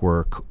breath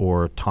work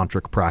or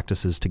tantric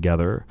practices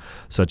together,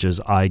 such as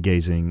eye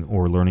gazing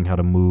or learning how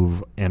to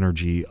move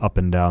energy up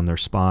and down their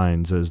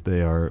spines as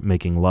they are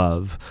making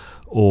love,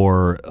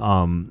 or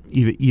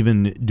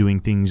even doing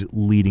things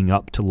leading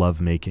up to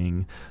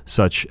lovemaking,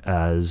 such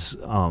as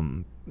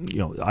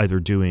either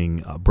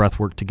doing breath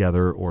work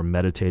together or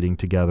meditating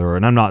together.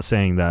 And I'm not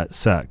saying that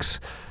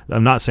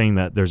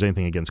there's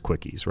anything against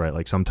quickies, right?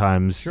 Like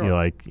sometimes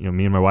me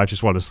and my wife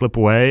just want to slip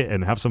away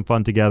and have some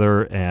fun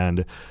together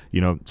and,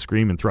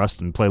 scream and thrust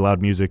and play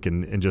loud music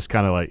and just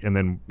kind of and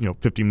then,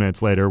 15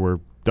 minutes later we're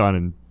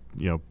done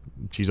and,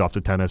 she's off to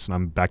tennis and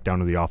I'm back down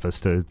to the office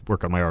to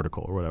work on my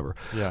article or whatever.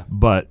 Yeah.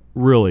 But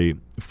really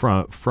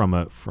from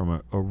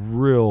a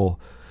real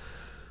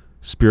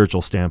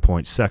spiritual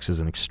standpoint, sex is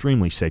an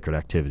extremely sacred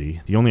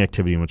activity, the only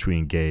activity in which we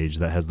engage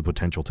that has the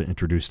potential to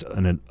introduce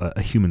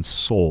a human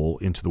soul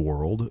into the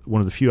world, one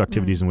of the few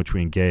activities in which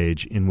we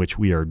engage in which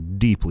we are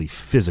deeply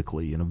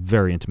physically, in a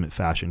very intimate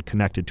fashion,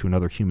 connected to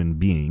another human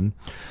being.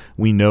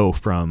 We know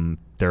from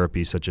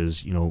therapies such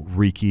as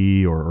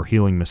Reiki or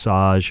healing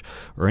massage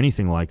or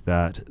anything like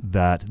that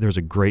there's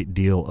a great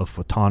deal of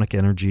photonic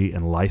energy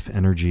and life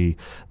energy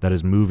that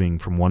is moving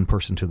from one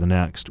person to the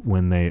next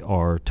when they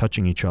are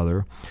touching each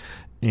other.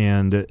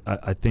 And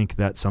I think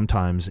that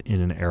sometimes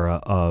in an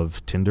era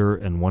of Tinder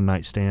and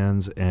one-night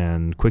stands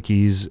and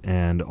quickies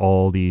and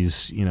all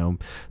these,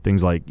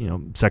 things like,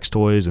 sex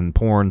toys and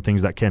porn,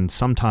 things that can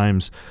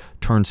sometimes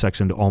turn sex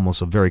into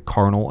almost a very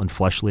carnal and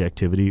fleshly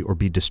activity or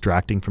be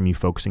distracting from you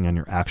focusing on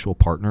your actual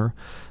partner,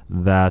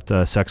 that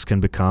sex can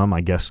become,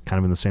 I guess, kind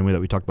of in the same way that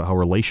we talked about how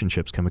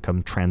relationships can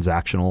become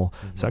transactional.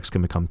 Sex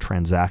can become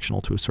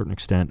transactional to a certain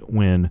extent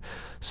when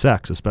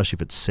sex, especially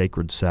if it's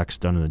sacred sex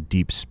done in a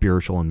deep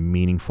spiritual and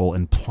meaningful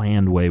and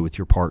planned way with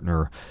your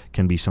partner,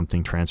 can be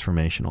something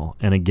transformational.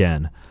 And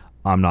again,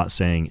 I'm not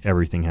saying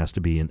everything has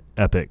to be an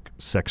epic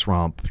sex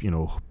romp,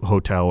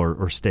 hotel or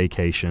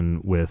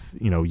staycation with,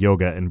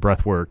 yoga and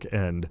breath work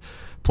and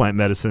plant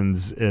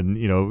medicines and,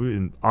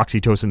 and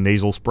oxytocin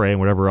nasal spray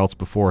and whatever else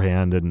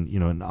beforehand and,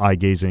 and eye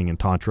gazing and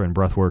tantra and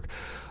breath work.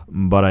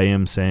 But I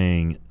am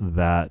saying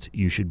that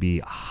you should be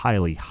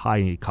highly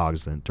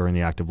cognizant during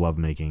the act of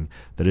lovemaking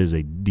that it is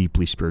a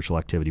deeply spiritual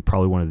activity,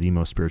 probably one of the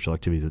most spiritual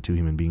activities that two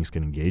human beings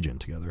can engage in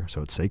together.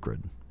 So it's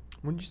sacred.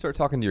 When did you start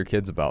talking to your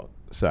kids about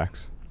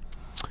sex?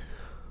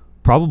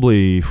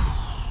 Probably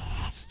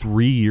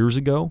 3 years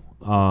ago.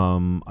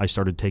 I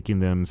started taking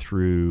them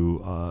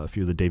through a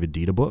few of the David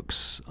Dita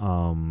books.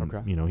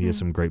 He has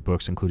some great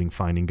books, including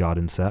Finding God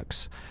in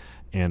Sex,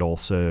 and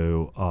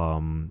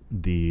also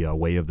The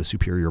Way of the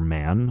Superior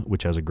Man,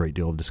 which has a great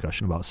deal of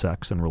discussion about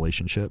sex and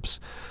relationships.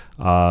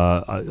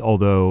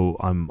 Although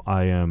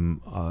I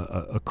am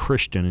a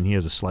Christian, and he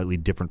has a slightly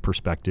different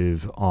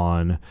perspective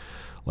on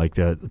like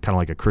the kind of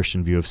like a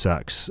Christian view of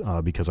sex,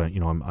 because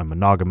I'm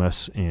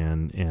monogamous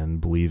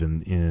and believe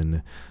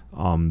in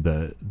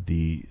the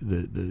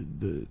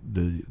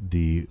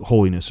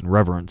holiness and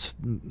reverence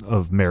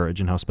of marriage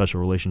and how special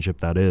a relationship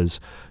that is.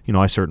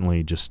 I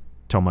certainly just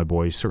tell my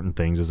boys certain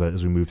things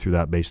as we move through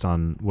that based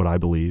on what I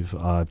believe.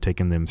 I've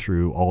taken them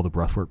through all the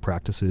breathwork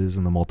practices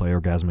and the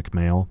multi-orgasmic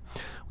male.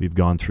 We've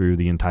gone through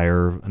the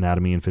entire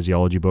anatomy and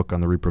physiology book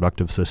on the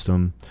reproductive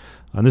system.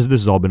 And this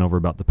has all been over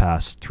about the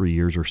past 3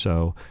 years or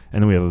so.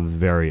 And then we have a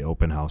very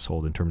open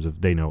household in terms of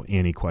they know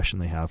any question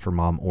they have for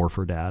mom or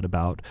for dad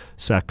about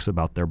sex,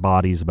 about their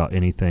bodies, about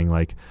anything.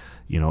 Like,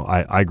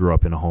 I grew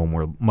up in a home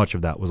where much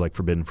of that was like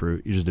forbidden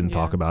fruit. You just didn't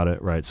talk about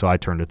it, right? So I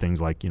turned to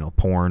things like,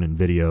 porn and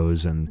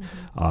videos and,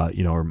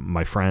 or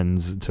my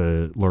friends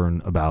to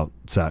learn about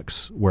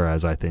sex.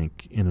 Whereas I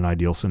think in an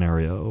ideal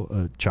scenario,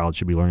 a child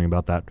should be learning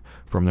about that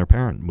from their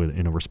parent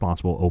in a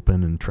responsible,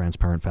 open, and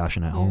transparent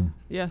fashion at home.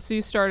 Yeah, so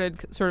you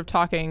started sort of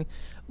talking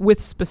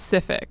with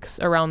specifics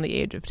around the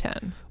age of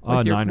 10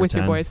 with 9 or 10.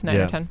 your voice, 9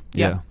 or 10.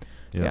 Yeah.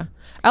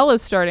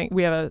 Ella's starting.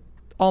 We have a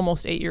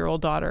almost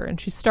 8-year-old daughter,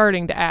 and she's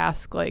starting to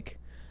ask like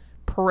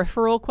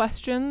peripheral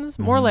questions,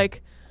 more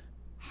like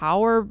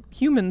how are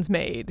humans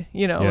made?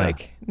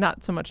 Like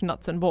not so much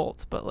nuts and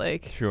bolts, but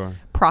like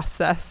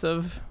process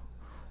of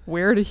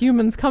where do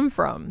humans come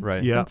from?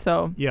 Right. Yeah. And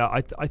so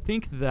I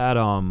think that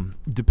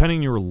depending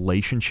on your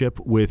relationship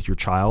with your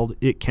child,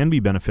 it can be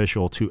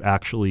beneficial to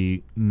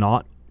actually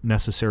not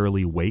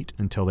necessarily wait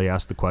until they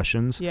ask the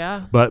questions.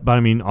 Yeah. But I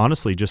mean,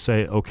 honestly, just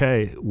say,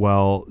 okay,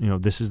 well,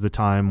 this is the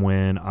time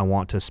when I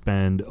want to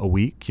spend a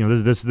week.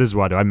 This is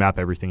what I do. I map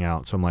everything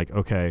out. So I'm like,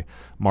 okay,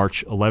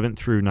 March 11th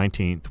through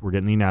 19th, we're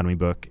getting the anatomy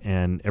book,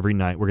 and every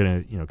night we're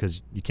going to,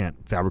 because you can't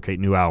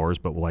fabricate new hours,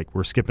 but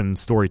we're skipping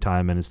story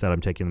time, and instead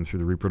I'm taking them through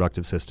the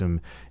reproductive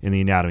system in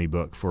the anatomy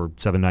book for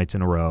 7 nights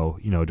in a row,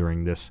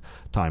 during this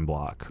time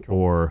block. Cool.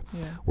 Or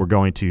we're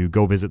going to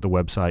go visit the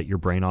website, Your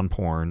Brain on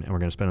Porn, and we're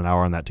going to spend an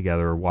hour on that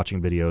together,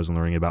 watching videos and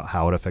learning about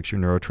how it affects your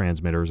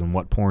neurotransmitters and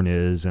what porn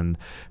is and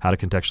how to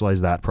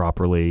contextualize that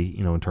properly,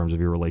 in terms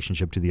of your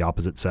relationship to the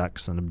opposite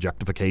sex and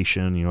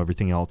objectification,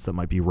 everything else that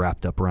might be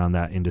wrapped up around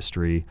that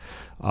industry.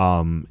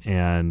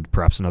 And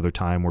perhaps another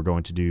time we're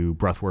going to do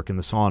breath work in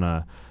the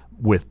sauna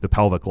with the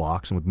pelvic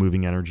locks and with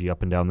moving energy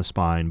up and down the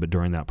spine. But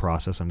during that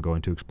process, I'm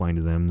going to explain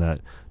to them that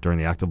during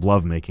the act of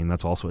lovemaking,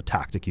 that's also a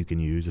tactic you can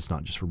use. It's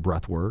not just for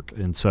breath work.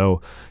 And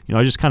so,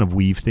 I just kind of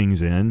weave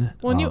things in.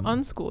 Well, and you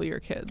unschool your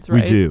kids,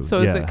 right? We do.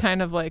 So is it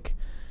kind of like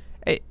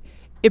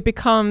it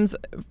becomes,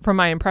 from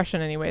my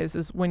impression anyways,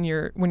 is when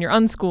you're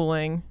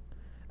unschooling,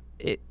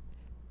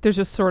 there's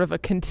just sort of a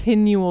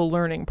continual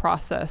learning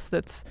process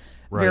that's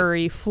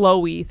very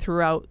flowy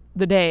throughout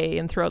the day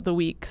and throughout the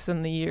weeks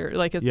and the year.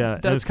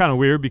 And it's kind of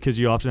weird because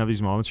you often have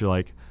these moments you're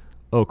like,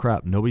 oh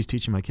crap, nobody's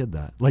teaching my kid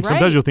that.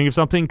 Sometimes you'll think of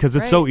something because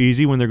it's so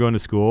easy when they're going to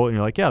school and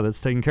you're like, yeah, that's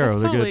taken care of.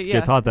 They're going to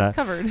get taught that.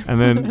 Covered. And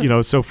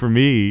then, so for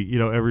me,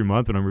 every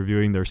month when I'm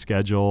reviewing their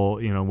schedule,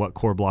 what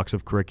core blocks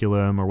of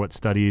curriculum or what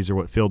studies or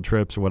what field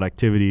trips or what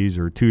activities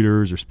or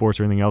tutors or sports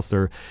or anything else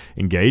they're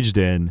engaged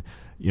in,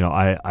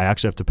 I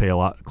actually have to pay a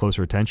lot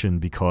closer attention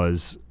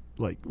because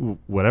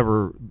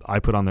whatever I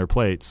put on their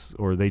plates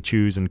or they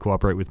choose and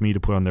cooperate with me to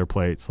put on their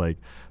plates,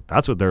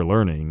 that's what they're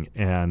learning.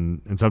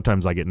 And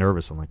sometimes I get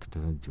nervous. I'm like, are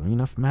they doing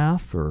enough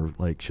math, or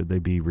should they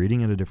be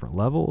reading at a different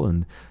level?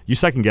 And you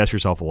second guess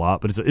yourself a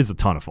lot, but it's a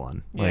ton of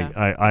fun. Yeah.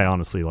 I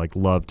honestly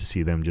love to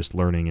see them just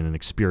learning in an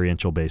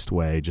experiential based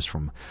way, just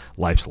from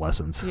life's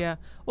lessons. Yeah.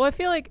 Well, I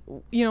feel like,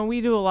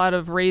 we do a lot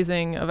of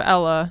raising of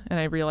Ella, and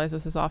I realize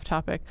this is off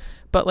topic,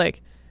 but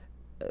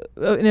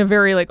in a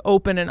very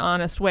open and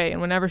honest way.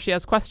 And whenever she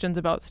has questions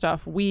about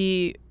stuff,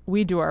 we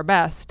do our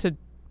best to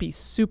be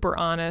super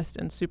honest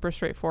and super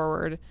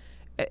straightforward,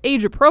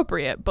 age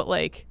appropriate, but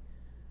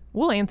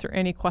we'll answer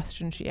any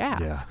question she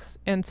asks.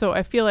 Yeah. And so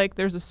I feel like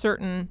there's a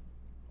certain,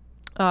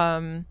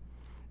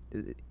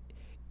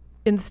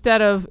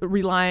 instead of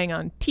relying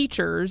on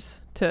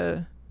teachers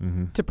to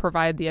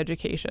provide the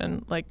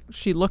education,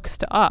 she looks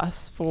to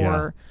us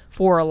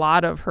for a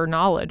lot of her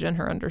knowledge and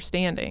her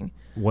understanding.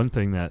 One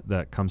thing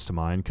that comes to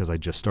mind, because I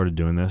just started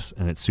doing this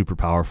and it's super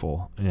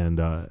powerful,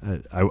 and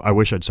I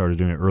wish I'd started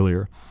doing it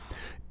earlier,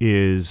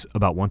 is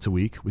about once a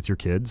week with your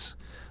kids.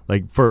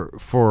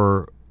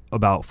 For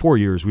about 4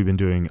 years, we've been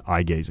doing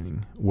eye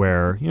gazing,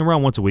 where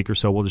around once a week or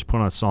so, we'll just put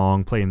on a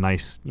song, play a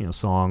nice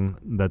song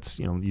that's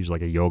usually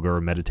like a yoga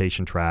or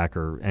meditation track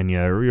or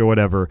Enya or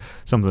whatever,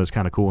 something that's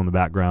kind of cool in the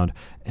background,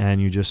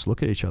 and you just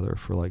look at each other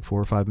for like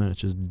 4 or 5 minutes,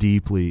 just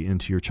deeply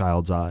into your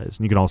child's eyes.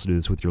 And you can also do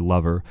this with your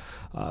lover,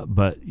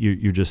 but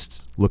you're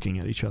just looking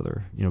at each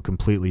other,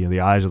 completely. And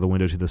the eyes are the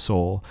window to the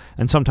soul.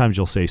 And sometimes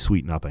you'll say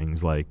sweet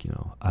nothings like,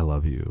 I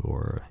love you,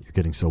 or you're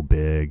getting so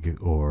big,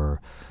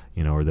 or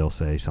or they'll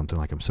say something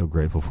like, I'm so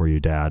grateful for you,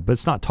 Dad. But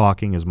it's not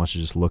talking as much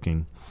as just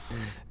looking.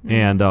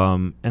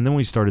 Mm-hmm. And then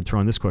we started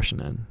throwing this question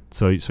in.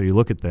 So you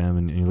look at them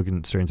and you're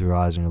looking straight into their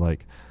eyes and you're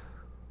like,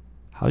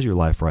 how's your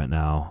life right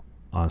now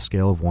on a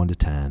scale of 1 to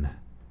 10?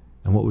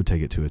 And what would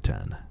take it to a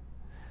 10?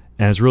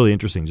 And it's really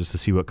interesting just to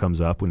see what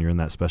comes up when you're in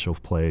that special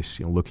place,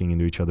 looking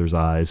into each other's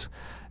eyes.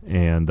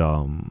 And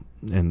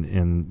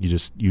you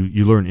just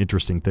you learn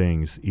interesting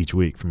things each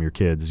week from your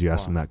kids as you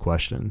ask them that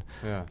question.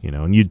 Yeah.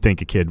 And you'd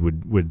think a kid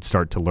would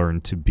start to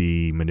learn to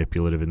be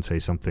manipulative and say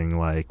something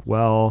like,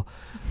 well,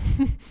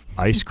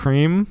 ice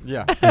cream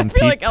and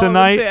pizza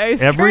night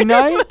every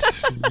night.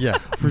 Yeah,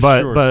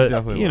 but sure. But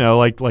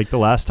like the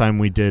last time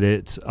we did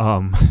it,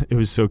 it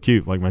was so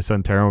cute. Like my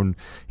son Tyrone,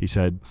 he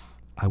said,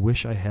 I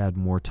wish I had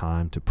more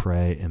time to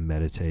pray and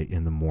meditate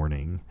in the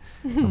morning.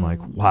 I'm like,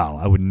 wow,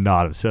 I would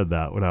not have said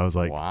that when I was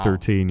like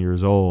 13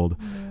 years old.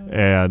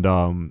 Yeah.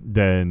 And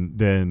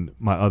then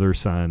my other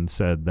son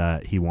said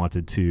that he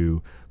wanted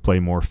to play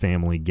more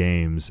family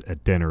games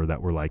at dinner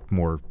that were like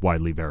more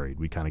widely varied.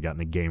 We kind of got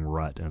in a game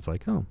rut, and it's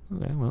like, oh,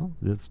 okay, well,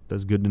 that's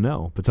good to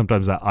know. But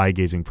sometimes that eye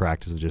gazing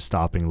practice of just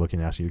stopping,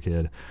 looking, asking your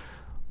kid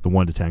the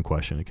 1 to 10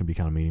 question, it can be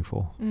kind of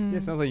meaningful. Yeah,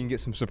 it sounds like you can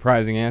get some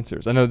surprising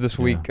answers. I know this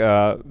week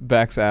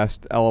Bex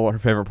asked Ella what her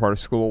favorite part of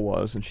school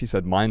was, and she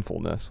said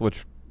mindfulness,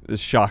 which is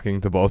shocking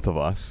to both of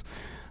us.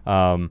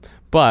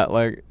 But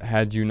like,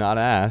 had you not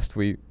asked,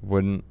 we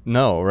wouldn't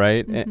know,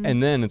 right? Mm-hmm.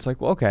 And then it's like,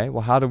 well, okay,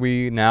 well, how do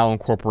we now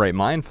incorporate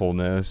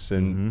mindfulness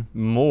and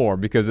more?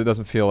 Because it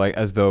doesn't feel like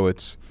as though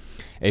it's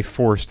a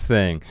forced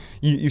thing.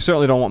 You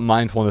certainly don't want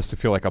mindfulness to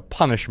feel like a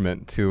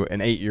punishment to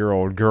an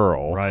 8-year-old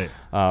girl, right?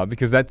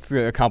 Because that's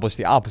going to accomplish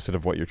the opposite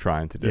of what you're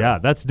trying to do. Yeah,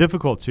 that's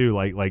difficult too.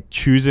 Like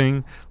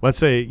choosing. Let's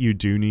say you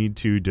do need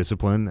to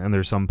discipline, and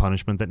there's some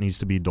punishment that needs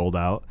to be doled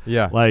out.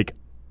 Yeah,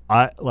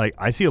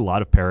 I see a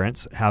lot of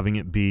parents having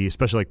it be,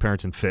 especially like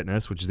parents in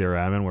fitness, which is the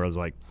area I'm in, where it's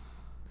like,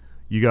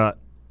 you got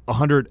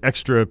 100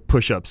 extra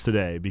push-ups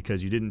today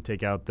because you didn't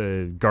take out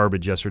the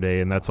garbage yesterday,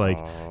 and that's like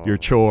your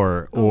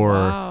chore,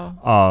 or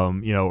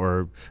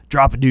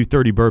drop and do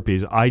 30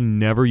 burpees. I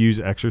never use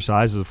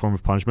exercise as a form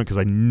of punishment because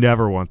I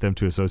never want them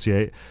to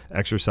associate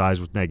exercise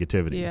with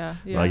negativity. Yeah.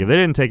 Like if they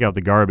didn't take out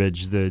the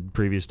garbage the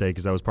previous day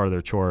because that was part of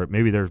their chore,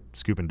 maybe they're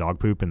scooping dog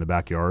poop in the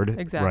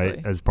backyard,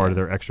 right, as part of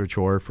their extra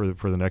chore for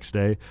the next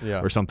day,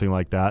 or something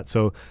like that.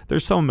 So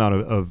there's some amount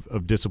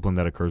of discipline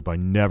that occurs by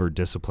never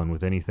discipline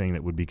with anything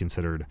that would be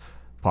considered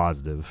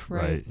positive,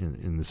 right?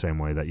 In the same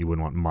way that you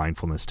wouldn't want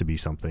mindfulness to be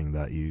something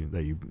that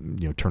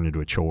you turn into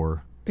a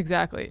chore.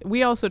 Exactly.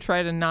 We also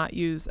try to not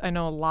use, I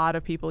know a lot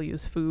of people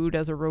use food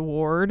as a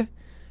reward,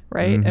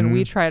 right? Mm-hmm. And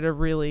we try to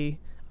really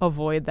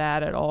avoid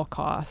that at all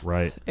costs.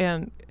 Right.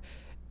 And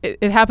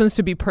it happens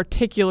to be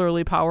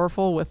particularly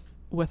powerful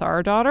with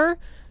our daughter.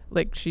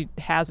 Like, she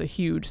has a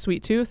huge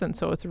sweet tooth, and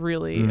so it's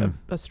really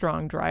a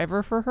strong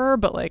driver for her.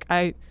 But like,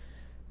 I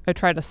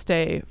try to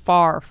stay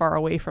far, far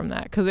away from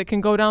that, because it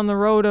can go down the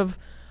road of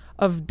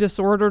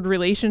disordered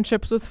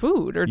relationships with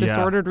food, or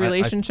disordered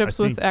relationships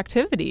with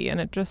activity.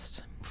 And it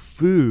just...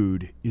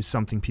 Food is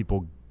something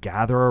people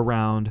gather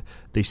around,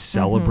 they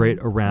celebrate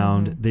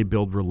around, they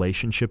build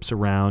relationships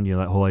around,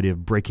 that whole idea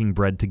of breaking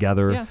bread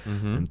together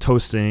and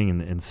toasting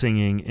and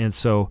singing. And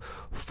so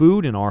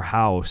food in our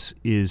house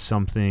is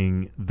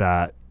something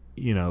that,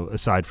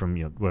 aside from,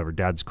 whatever,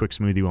 Dad's quick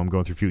smoothie while I'm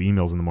going through a few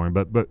emails in the morning,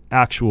 but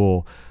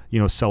actual,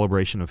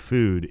 celebration of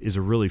food is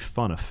a really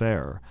fun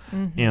affair.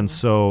 And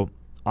so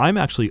I'm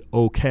actually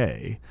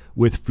okay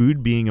with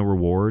food being a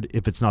reward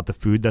if it's not the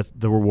food that's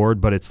the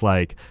reward, but it's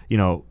like,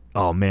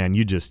 oh man,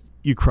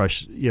 you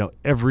crush,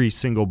 every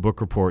single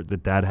book report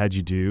that Dad had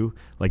you do,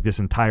 like this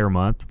entire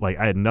month. Like,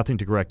 I had nothing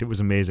to correct. It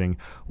was amazing.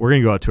 We're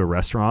going to go out to a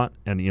restaurant,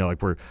 and,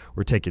 like we're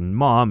taking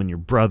Mom and your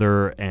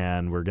brother,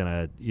 and we're going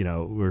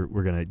to,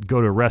 we're going to go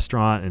to a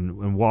restaurant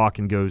and walk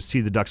and go see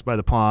the ducks by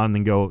the pond,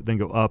 and then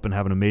go up and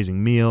have an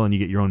amazing meal, and you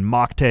get your own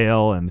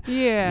mocktail, and,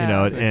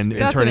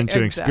 and turn into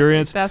an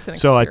experience. That's an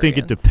so experience. I think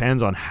it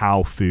depends on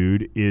how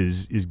food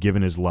is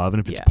given as love.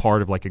 And if it's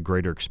part of like a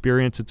greater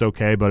experience, it's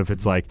okay. But if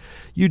it's like,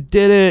 you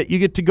did it, you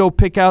get to go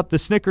pick out the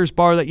Snickers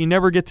bar that you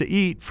never get to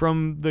eat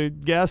from the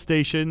gas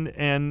station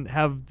and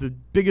have the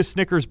biggest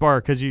Snickers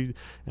bar and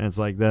it's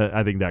like that.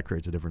 I think that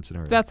creates a different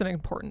scenario. That's an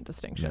important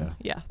distinction.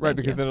 Yeah. Right,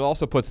 because then it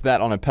also puts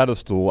that on a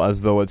pedestal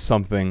as though it's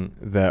something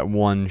that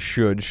one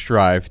should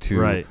strive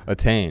to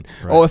attain.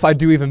 Right. Oh, if I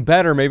do even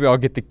better, maybe I'll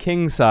get the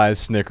king size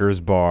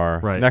Snickers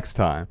bar next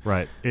time.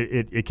 Right.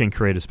 It can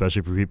create,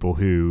 especially for people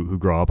who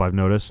grow up, I've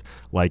noticed,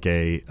 like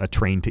a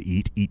train to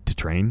eat to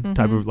train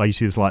type of, like you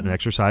see this a lot in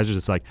exercisers.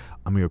 It's like,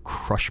 I'm going to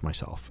crush punish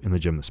myself in the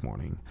gym this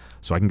morning.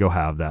 So I can go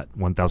have that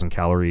 1,000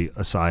 calorie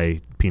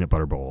acai peanut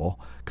butter bowl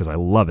because I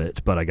love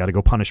it, but I got to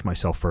go punish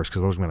myself first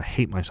because I was going to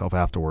hate myself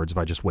afterwards if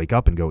I just wake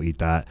up and go eat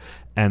that.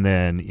 And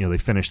then, they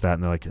finish that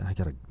and they're like, I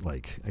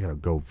gotta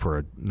go for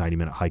a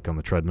 90-minute hike on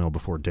the treadmill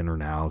before dinner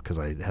now because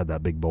I had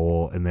that big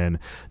bowl. And then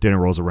dinner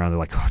rolls around, they're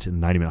like, oh,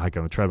 90-minute hike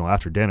on the treadmill.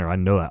 After dinner, I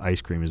know that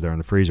ice cream is there in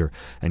the freezer.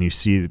 And you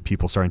see the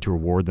people starting to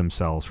reward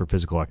themselves for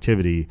physical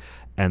activity.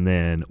 And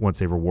then once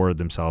they've rewarded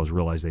themselves,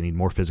 realize they need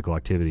more physical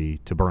activity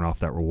to burn off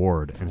that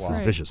reward. And it's this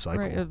vicious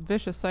cycle. Right, a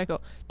vicious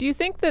cycle. Do you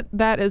think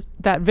that is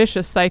that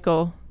vicious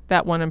cycle,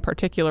 that one in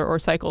particular, or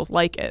cycles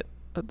like it,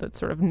 that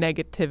sort of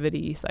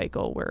negativity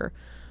cycle where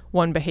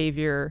one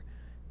behavior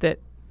that,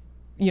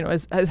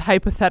 is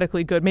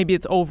hypothetically good, maybe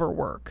it's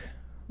overwork,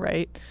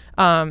 right?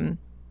 Do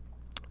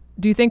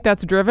you think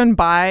that's driven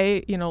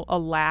by, a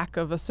lack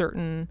of a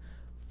certain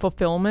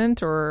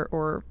fulfillment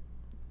or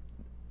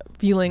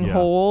feeling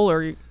whole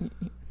or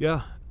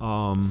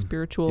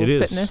spiritual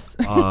fitness?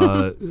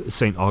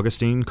 St.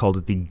 Augustine called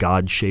it the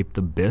God-shaped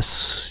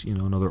abyss.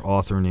 Another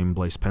author named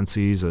Blaise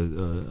Pensies,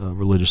 a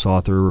religious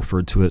author,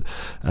 referred to it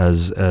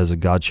as a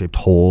God-shaped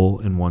hole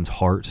in one's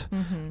heart.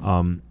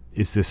 Mm-hmm.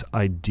 It's this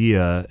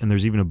idea, and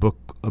there's even a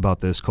book about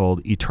this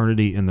called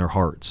Eternity in Their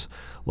Hearts.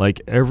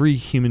 Like every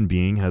human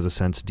being has a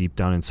sense deep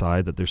down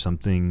inside that there's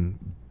something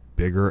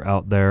bigger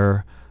out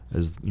there,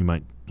 as you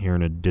might hear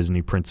in a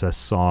Disney princess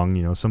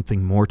song,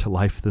 something more to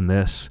life than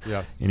this.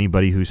 Yes.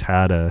 Anybody who's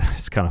had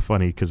it's kind of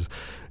funny because,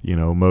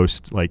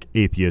 most like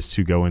atheists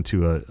who go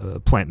into a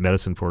plant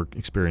medicine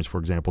experience, for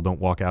example, don't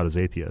walk out as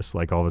atheists.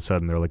 Like all of a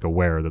sudden they're like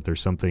aware that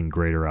there's something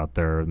greater out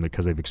there, and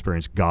because they've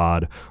experienced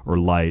God or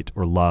light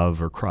or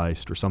love or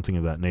Christ or something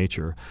of that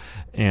nature.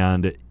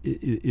 And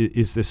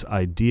it's this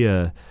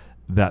idea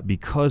that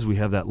because we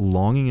have that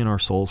longing in our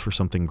souls for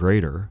something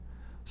greater,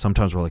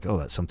 sometimes we're like, oh,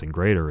 that something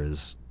greater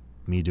is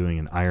me doing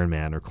an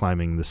Ironman or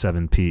climbing the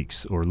 7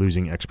 peaks or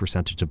losing X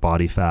percentage of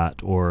body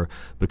fat or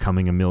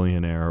becoming a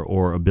millionaire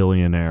or a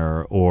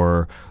billionaire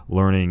or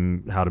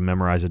learning how to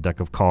memorize a deck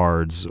of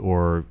cards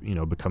or,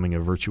 becoming a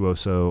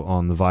virtuoso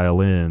on the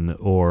violin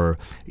or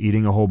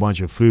eating a whole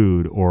bunch of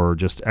food or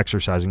just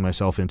exercising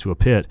myself into a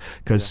pit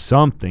because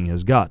something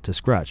has got to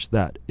scratch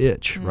that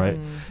itch, right?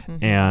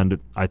 Mm-hmm. And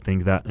I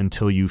think that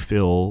until you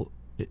fill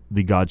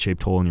the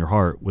God-shaped hole in your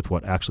heart with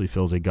what actually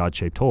fills a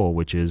God-shaped hole,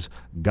 which is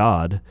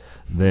God,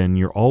 then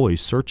you're always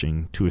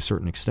searching to a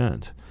certain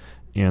extent.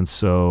 And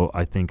so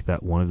I think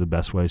that one of the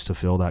best ways to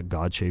fill that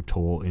God-shaped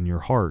hole in your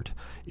heart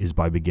is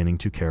by beginning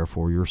to care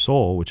for your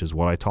soul, which is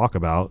what I talk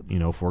about,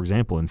 for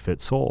example, in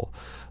Fit Soul,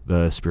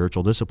 the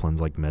spiritual disciplines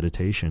like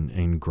meditation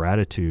and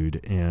gratitude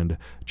and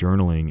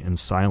journaling and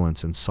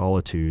silence and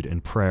solitude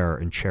and prayer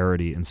and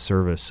charity and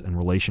service and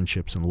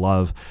relationships and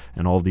love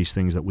and all of these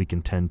things that we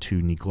can tend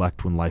to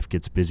neglect when life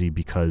gets busy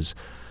because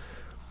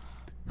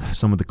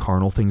some of the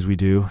carnal things we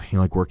do,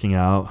 like working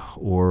out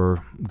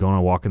or going on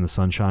a walk in the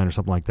sunshine or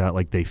something like that,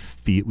 like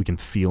we can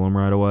feel them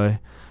right away.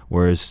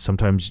 Whereas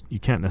sometimes you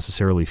can't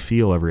necessarily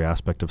feel every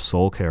aspect of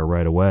soul care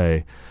right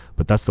away,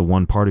 but that's the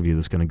one part of you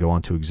that's going to go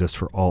on to exist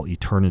for all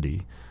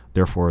eternity.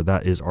 Therefore,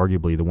 that is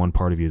arguably the one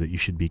part of you that you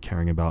should be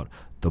caring about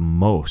the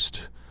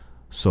most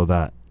so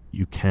that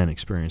you can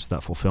experience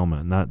that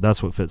fulfillment. And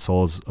that's what Fit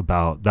Soul is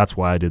about. That's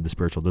why I did the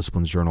Spiritual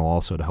Disciplines Journal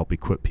also, to help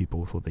equip people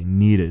with what they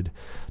needed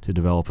to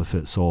develop a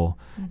fit soul.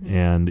 Mm-hmm.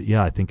 And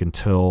I think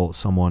until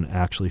someone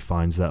actually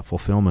finds that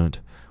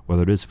fulfillment,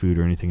 whether it is food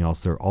or anything else,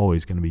 they're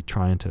always going to be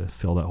trying to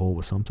fill that hole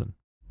with something.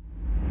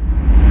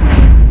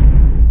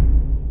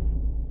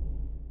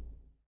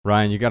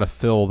 Ryan, you got to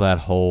fill that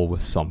hole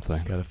with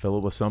something. Got to fill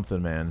it with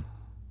something, man.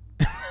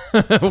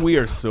 We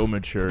are so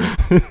mature.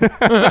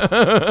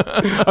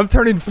 I'm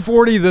turning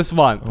 40 this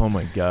month. Oh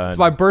my God. It's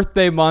my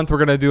birthday month. We're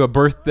going to do a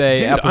birthday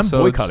episode.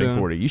 I'm boycotting soon.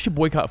 40. You should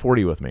boycott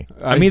 40 with me.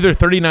 I'm either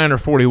 39 or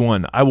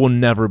 41. I will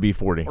never be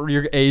 40. Or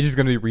your age is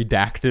going to be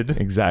redacted.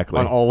 Exactly.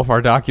 On all of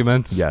our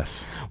documents.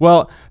 Yes.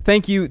 Well,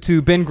 thank you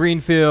to Ben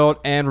Greenfield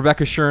and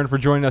Rebecca Schern for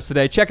joining us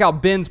today. Check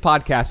out Ben's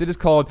podcast. It is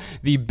called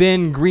the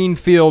Ben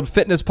Greenfield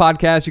Fitness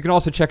Podcast. You can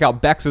also check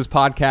out Bex's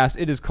podcast.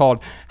 It is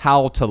called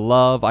How to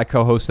Love. I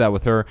co-host that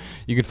with her.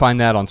 You can find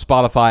that on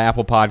Spotify,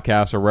 Apple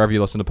Podcasts, or wherever you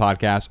listen to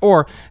podcasts,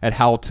 or at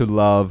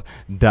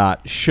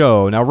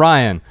howtolove.show. Now,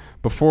 Ryan,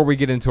 before we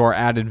get into our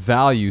added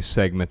value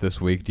segment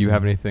this week, do you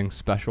have anything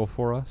special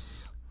for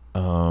us?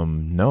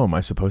 No. Am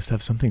I supposed to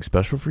have something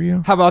special for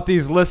you? How about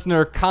these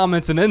listener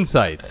comments and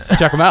insights?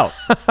 Check them out.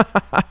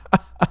 Hi,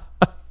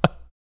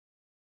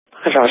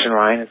 Josh and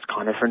Ryan. It's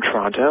Connor from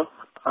Toronto.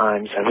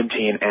 I'm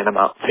 17 and I'm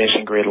out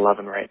finishing grade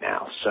 11 right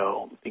now.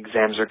 So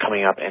exams are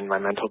coming up and my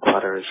mental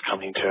clutter is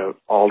coming to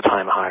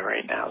all-time high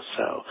right now.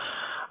 So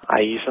I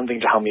use something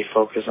to help me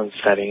focus on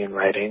studying and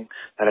writing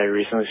that I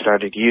recently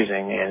started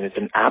using, and it's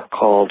an app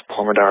called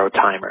Pomodoro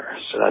Timer.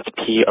 So that's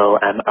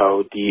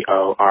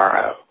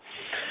Pomodoro.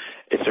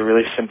 It's a a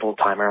really simple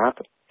timer app,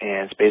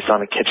 and it's based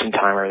on a kitchen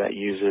timer that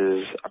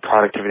uses a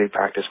productivity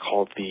practice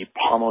called the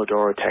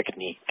Pomodoro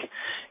Technique.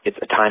 It's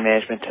a time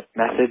management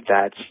method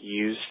that's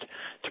used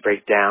to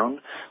break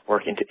down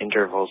work into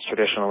intervals,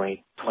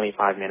 traditionally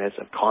 25 minutes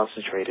of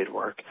concentrated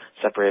work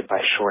separated by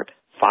short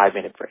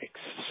 5-minute breaks.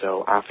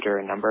 So after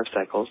a number of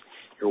cycles,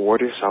 you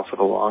reward yourself with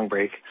a long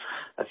break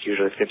that's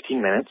usually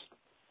 15 minutes.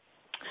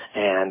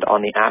 And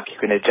on the app, you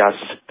can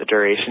adjust the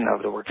duration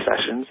of the work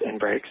sessions and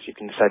breaks. You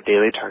can set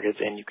daily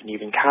targets, and you can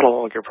even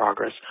catalog your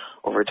progress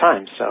over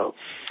time. So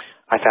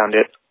I found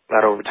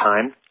that over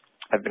time,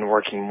 I've been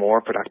working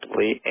more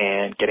productively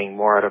and getting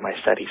more out of my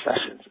study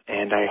sessions.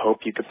 And I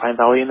hope you can find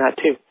value in that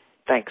too.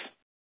 Thanks.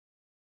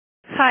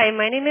 Hi,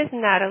 my name is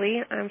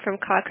Natalie. I'm from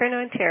Cochrane,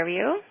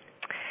 Ontario.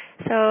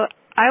 So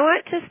I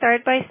want to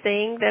start by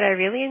saying that I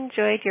really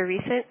enjoyed your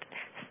recent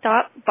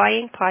Stop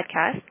Buying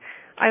podcast.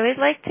 I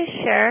would like to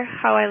share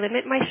how I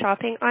limit my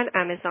shopping on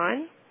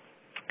Amazon.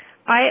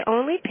 I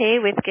only pay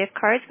with gift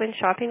cards when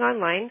shopping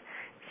online,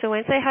 so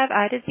once I have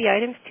added the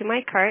items to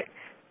my cart,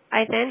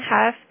 I then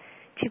have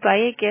to buy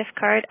a gift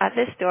card at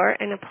the store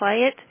and apply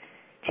it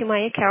to my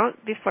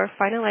account before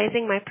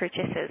finalizing my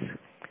purchases.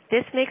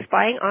 This makes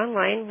buying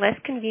online less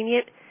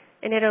convenient,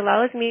 and it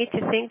allows me to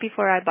think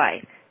before I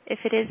buy. If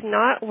it is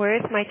not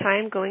worth my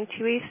time going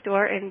to a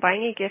store and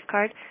buying a gift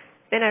card,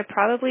 then I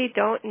probably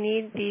don't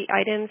need the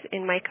items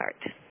in my cart.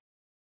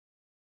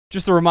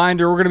 Just a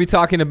reminder, we're going to be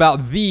talking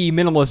about the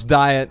minimalist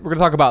diet. We're going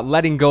to talk about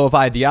letting go of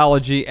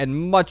ideology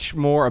and much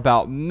more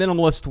about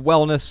minimalist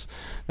wellness.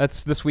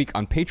 That's this week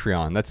on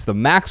Patreon. That's the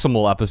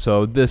Maximal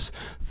episode this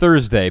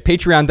Thursday.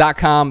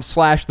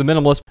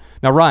 Patreon.com/theminimalist.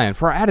 Now, Ryan,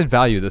 for our added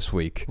value this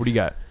week, What do you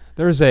got?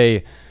 there's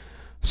a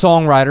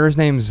songwriter. His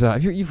name's,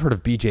 you've heard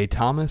of B.J.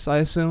 Thomas, I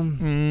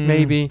assume?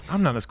 Maybe.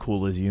 I'm not as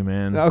cool as you,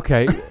 man.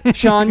 Okay.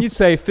 Sean, you'd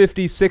say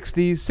 50s,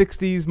 60s,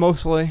 60s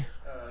mostly?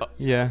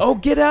 Yeah. Oh,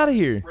 get out of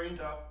here.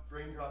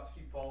 Raindrops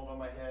keep falling on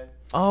my head.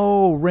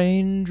 Oh,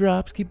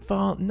 raindrops keep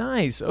falling.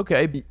 Nice.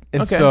 Okay.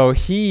 And so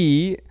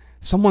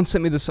someone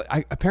sent me this.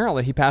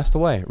 Apparently, he passed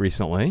away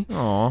recently.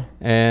 Aw.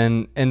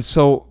 And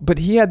so, but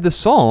he had this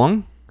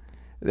song.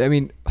 I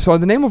mean, so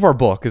the name of our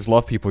book is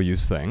Love People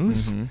Use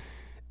Things. Mm-hmm.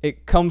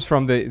 It comes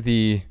from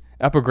the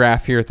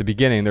epigraph here at the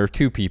beginning. There are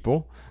two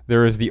people.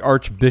 There is the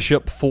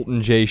Archbishop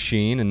Fulton J.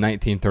 Sheen in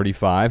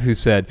 1935 who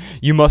said,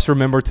 "You must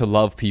remember to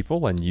love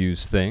people and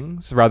use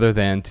things rather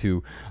than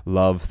to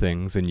love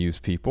things and use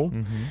people."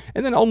 Mm-hmm.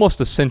 And then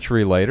almost a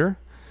century later,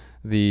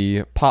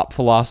 the pop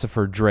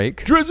philosopher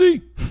Drake,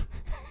 Drizzy.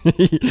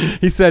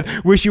 he said,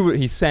 "Wish you would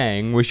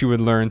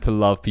learn to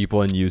love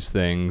people and use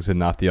things and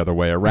not the other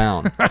way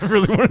around." I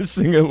really want to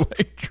sing it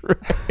like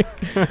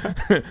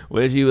Drake.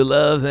 Wish you would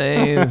love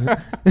things.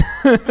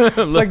 It's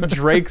like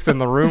Drake's in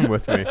the room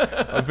with me.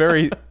 A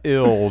very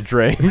ill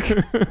Drake.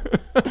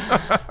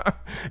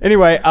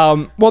 Anyway,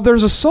 well,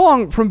 there's a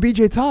song from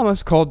B.J.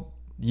 Thomas called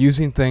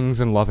Using Things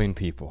and Loving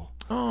People.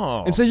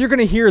 Oh. And so you're going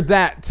to hear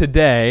that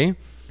today.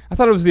 I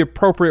thought it was the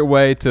appropriate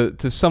way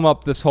to sum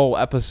up this whole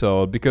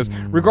episode because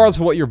regardless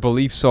of what your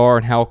beliefs are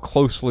and how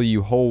closely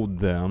you hold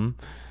them,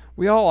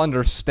 we all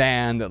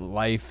understand that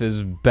life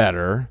is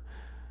better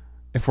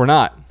if we're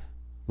not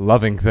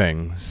loving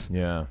things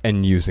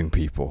and using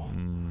people.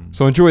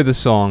 So enjoy this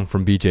song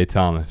from B.J.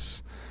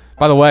 Thomas.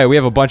 By the way, we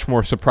have a bunch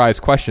more surprise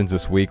questions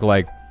this week,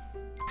 like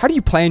how do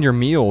you plan your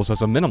meals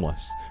as a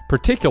minimalist,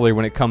 particularly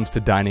when it comes to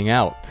dining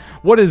out?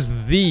 What is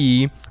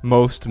the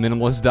most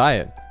minimalist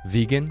diet?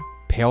 Vegan?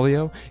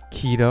 Paleo,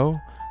 keto,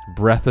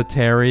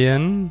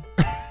 breatharian.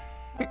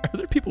 Are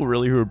there people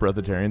really who are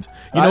breatharians?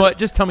 You know what?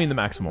 Just tell me the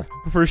Maximal.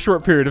 For a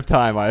short period of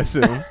time, I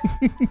assume.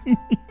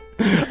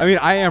 I mean,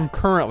 I am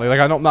currently,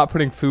 like, I'm not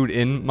putting food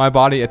in my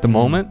body at the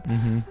moment,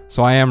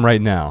 so I am right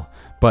now.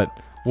 But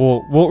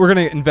we're going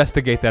to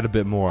investigate that a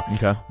bit more.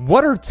 Okay.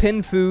 What are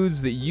 10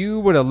 foods that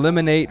you would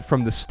eliminate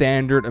from the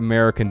standard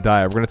American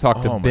diet? We're going to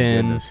talk to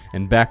Ben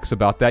and Bex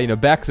about that. You know,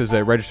 Bex is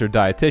a registered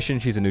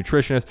dietitian. She's a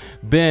nutritionist.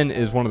 Ben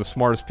is one of the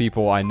smartest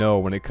people I know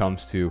when it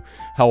comes to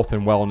health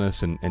and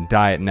wellness and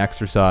diet and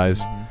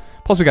exercise.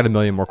 Plus, we got a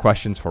million more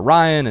questions for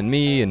Ryan and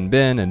me and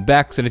Ben and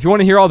Bex. And if you want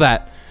to hear all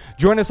that,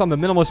 join us on the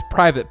Minimalist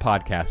Private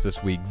Podcast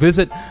this week.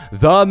 Visit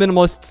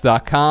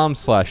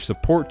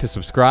theminimalists.com/support to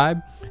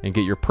subscribe and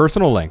get your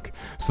personal link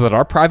so that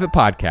our private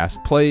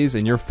podcast plays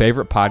in your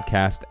favorite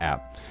podcast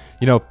app.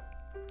 You know,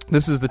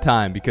 this is the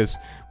time because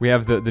we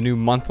have the new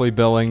monthly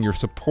billing. You're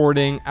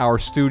supporting our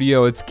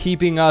studio. It's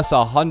keeping us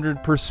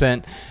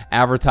 100%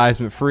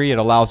 advertisement free. It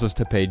allows us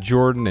to pay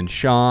Jordan and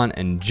Sean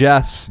and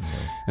Jess.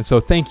 And so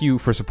thank you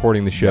for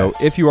supporting the show.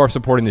 If you are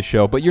supporting the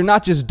show, but you're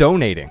not just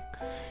donating.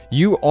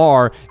 You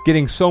are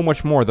getting so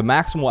much more. The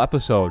Maximal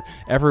episode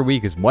every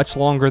week is much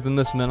longer than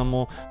this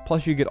minimal.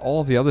 Plus, you get all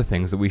of the other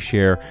things that we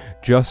share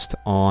just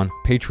on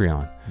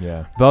Patreon.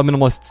 Yeah.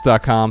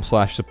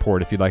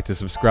 theminimalists.com/support if you'd like to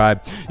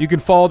subscribe. You can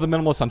follow The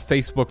Minimalists on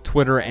Facebook,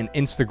 Twitter, and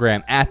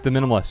Instagram at The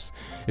Minimalists.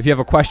 If you have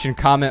a question,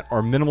 comment,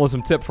 or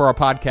minimalism tip for our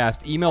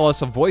podcast, email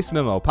us a voice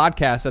memo,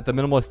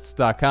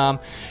 podcast@theminimalists.com.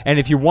 And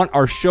if you want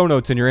our show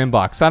notes in your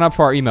inbox, sign up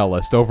for our email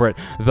list over at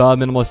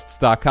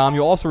theminimalists.com.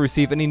 You'll also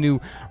receive any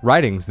new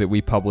writings that we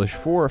publish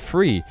for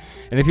free.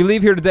 And if you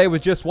leave here today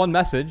with just one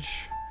message,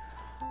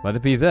 let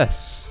it be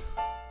this: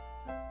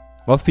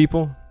 love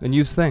people and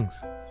use things,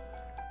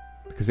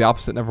 because the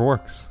opposite never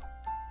works.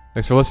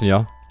 Thanks for listening,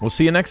 y'all. We'll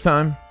see you next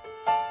time.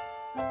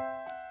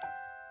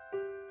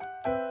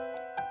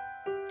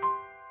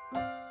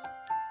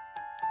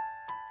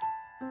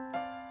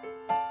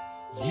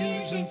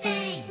 Using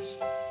things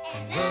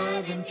and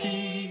loving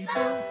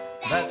people,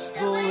 that's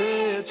the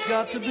way it's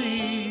got to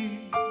be.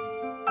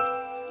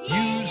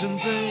 Using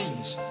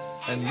things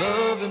and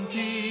loving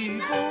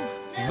people,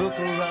 look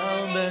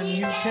around and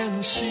you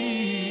can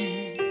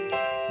see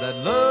that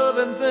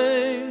loving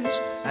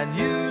things and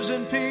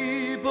using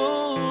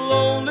people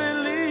only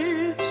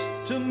leads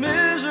to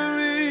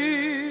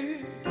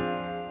misery.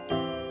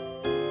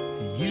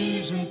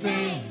 Using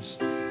things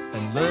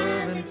and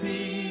loving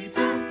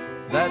people,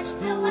 that's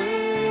the way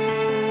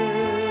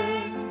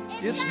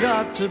it's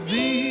got to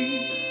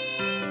be.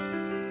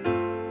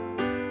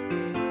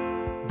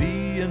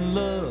 Being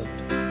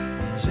loved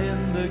is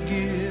in the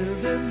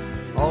giving,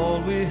 all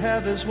we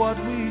have is what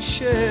we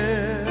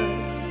share.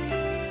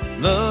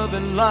 Love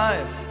and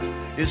life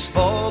is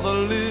for the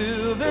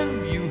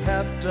living, you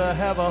have to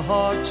have a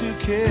heart to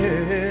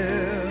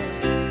care.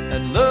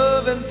 And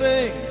loving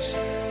things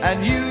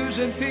and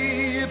using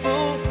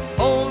people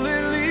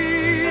only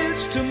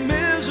leads to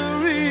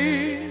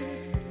misery.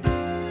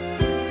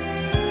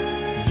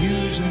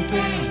 Using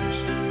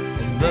things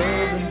and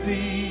loving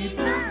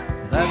people,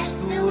 that's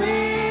the way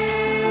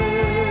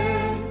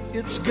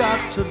it's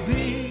got to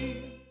be.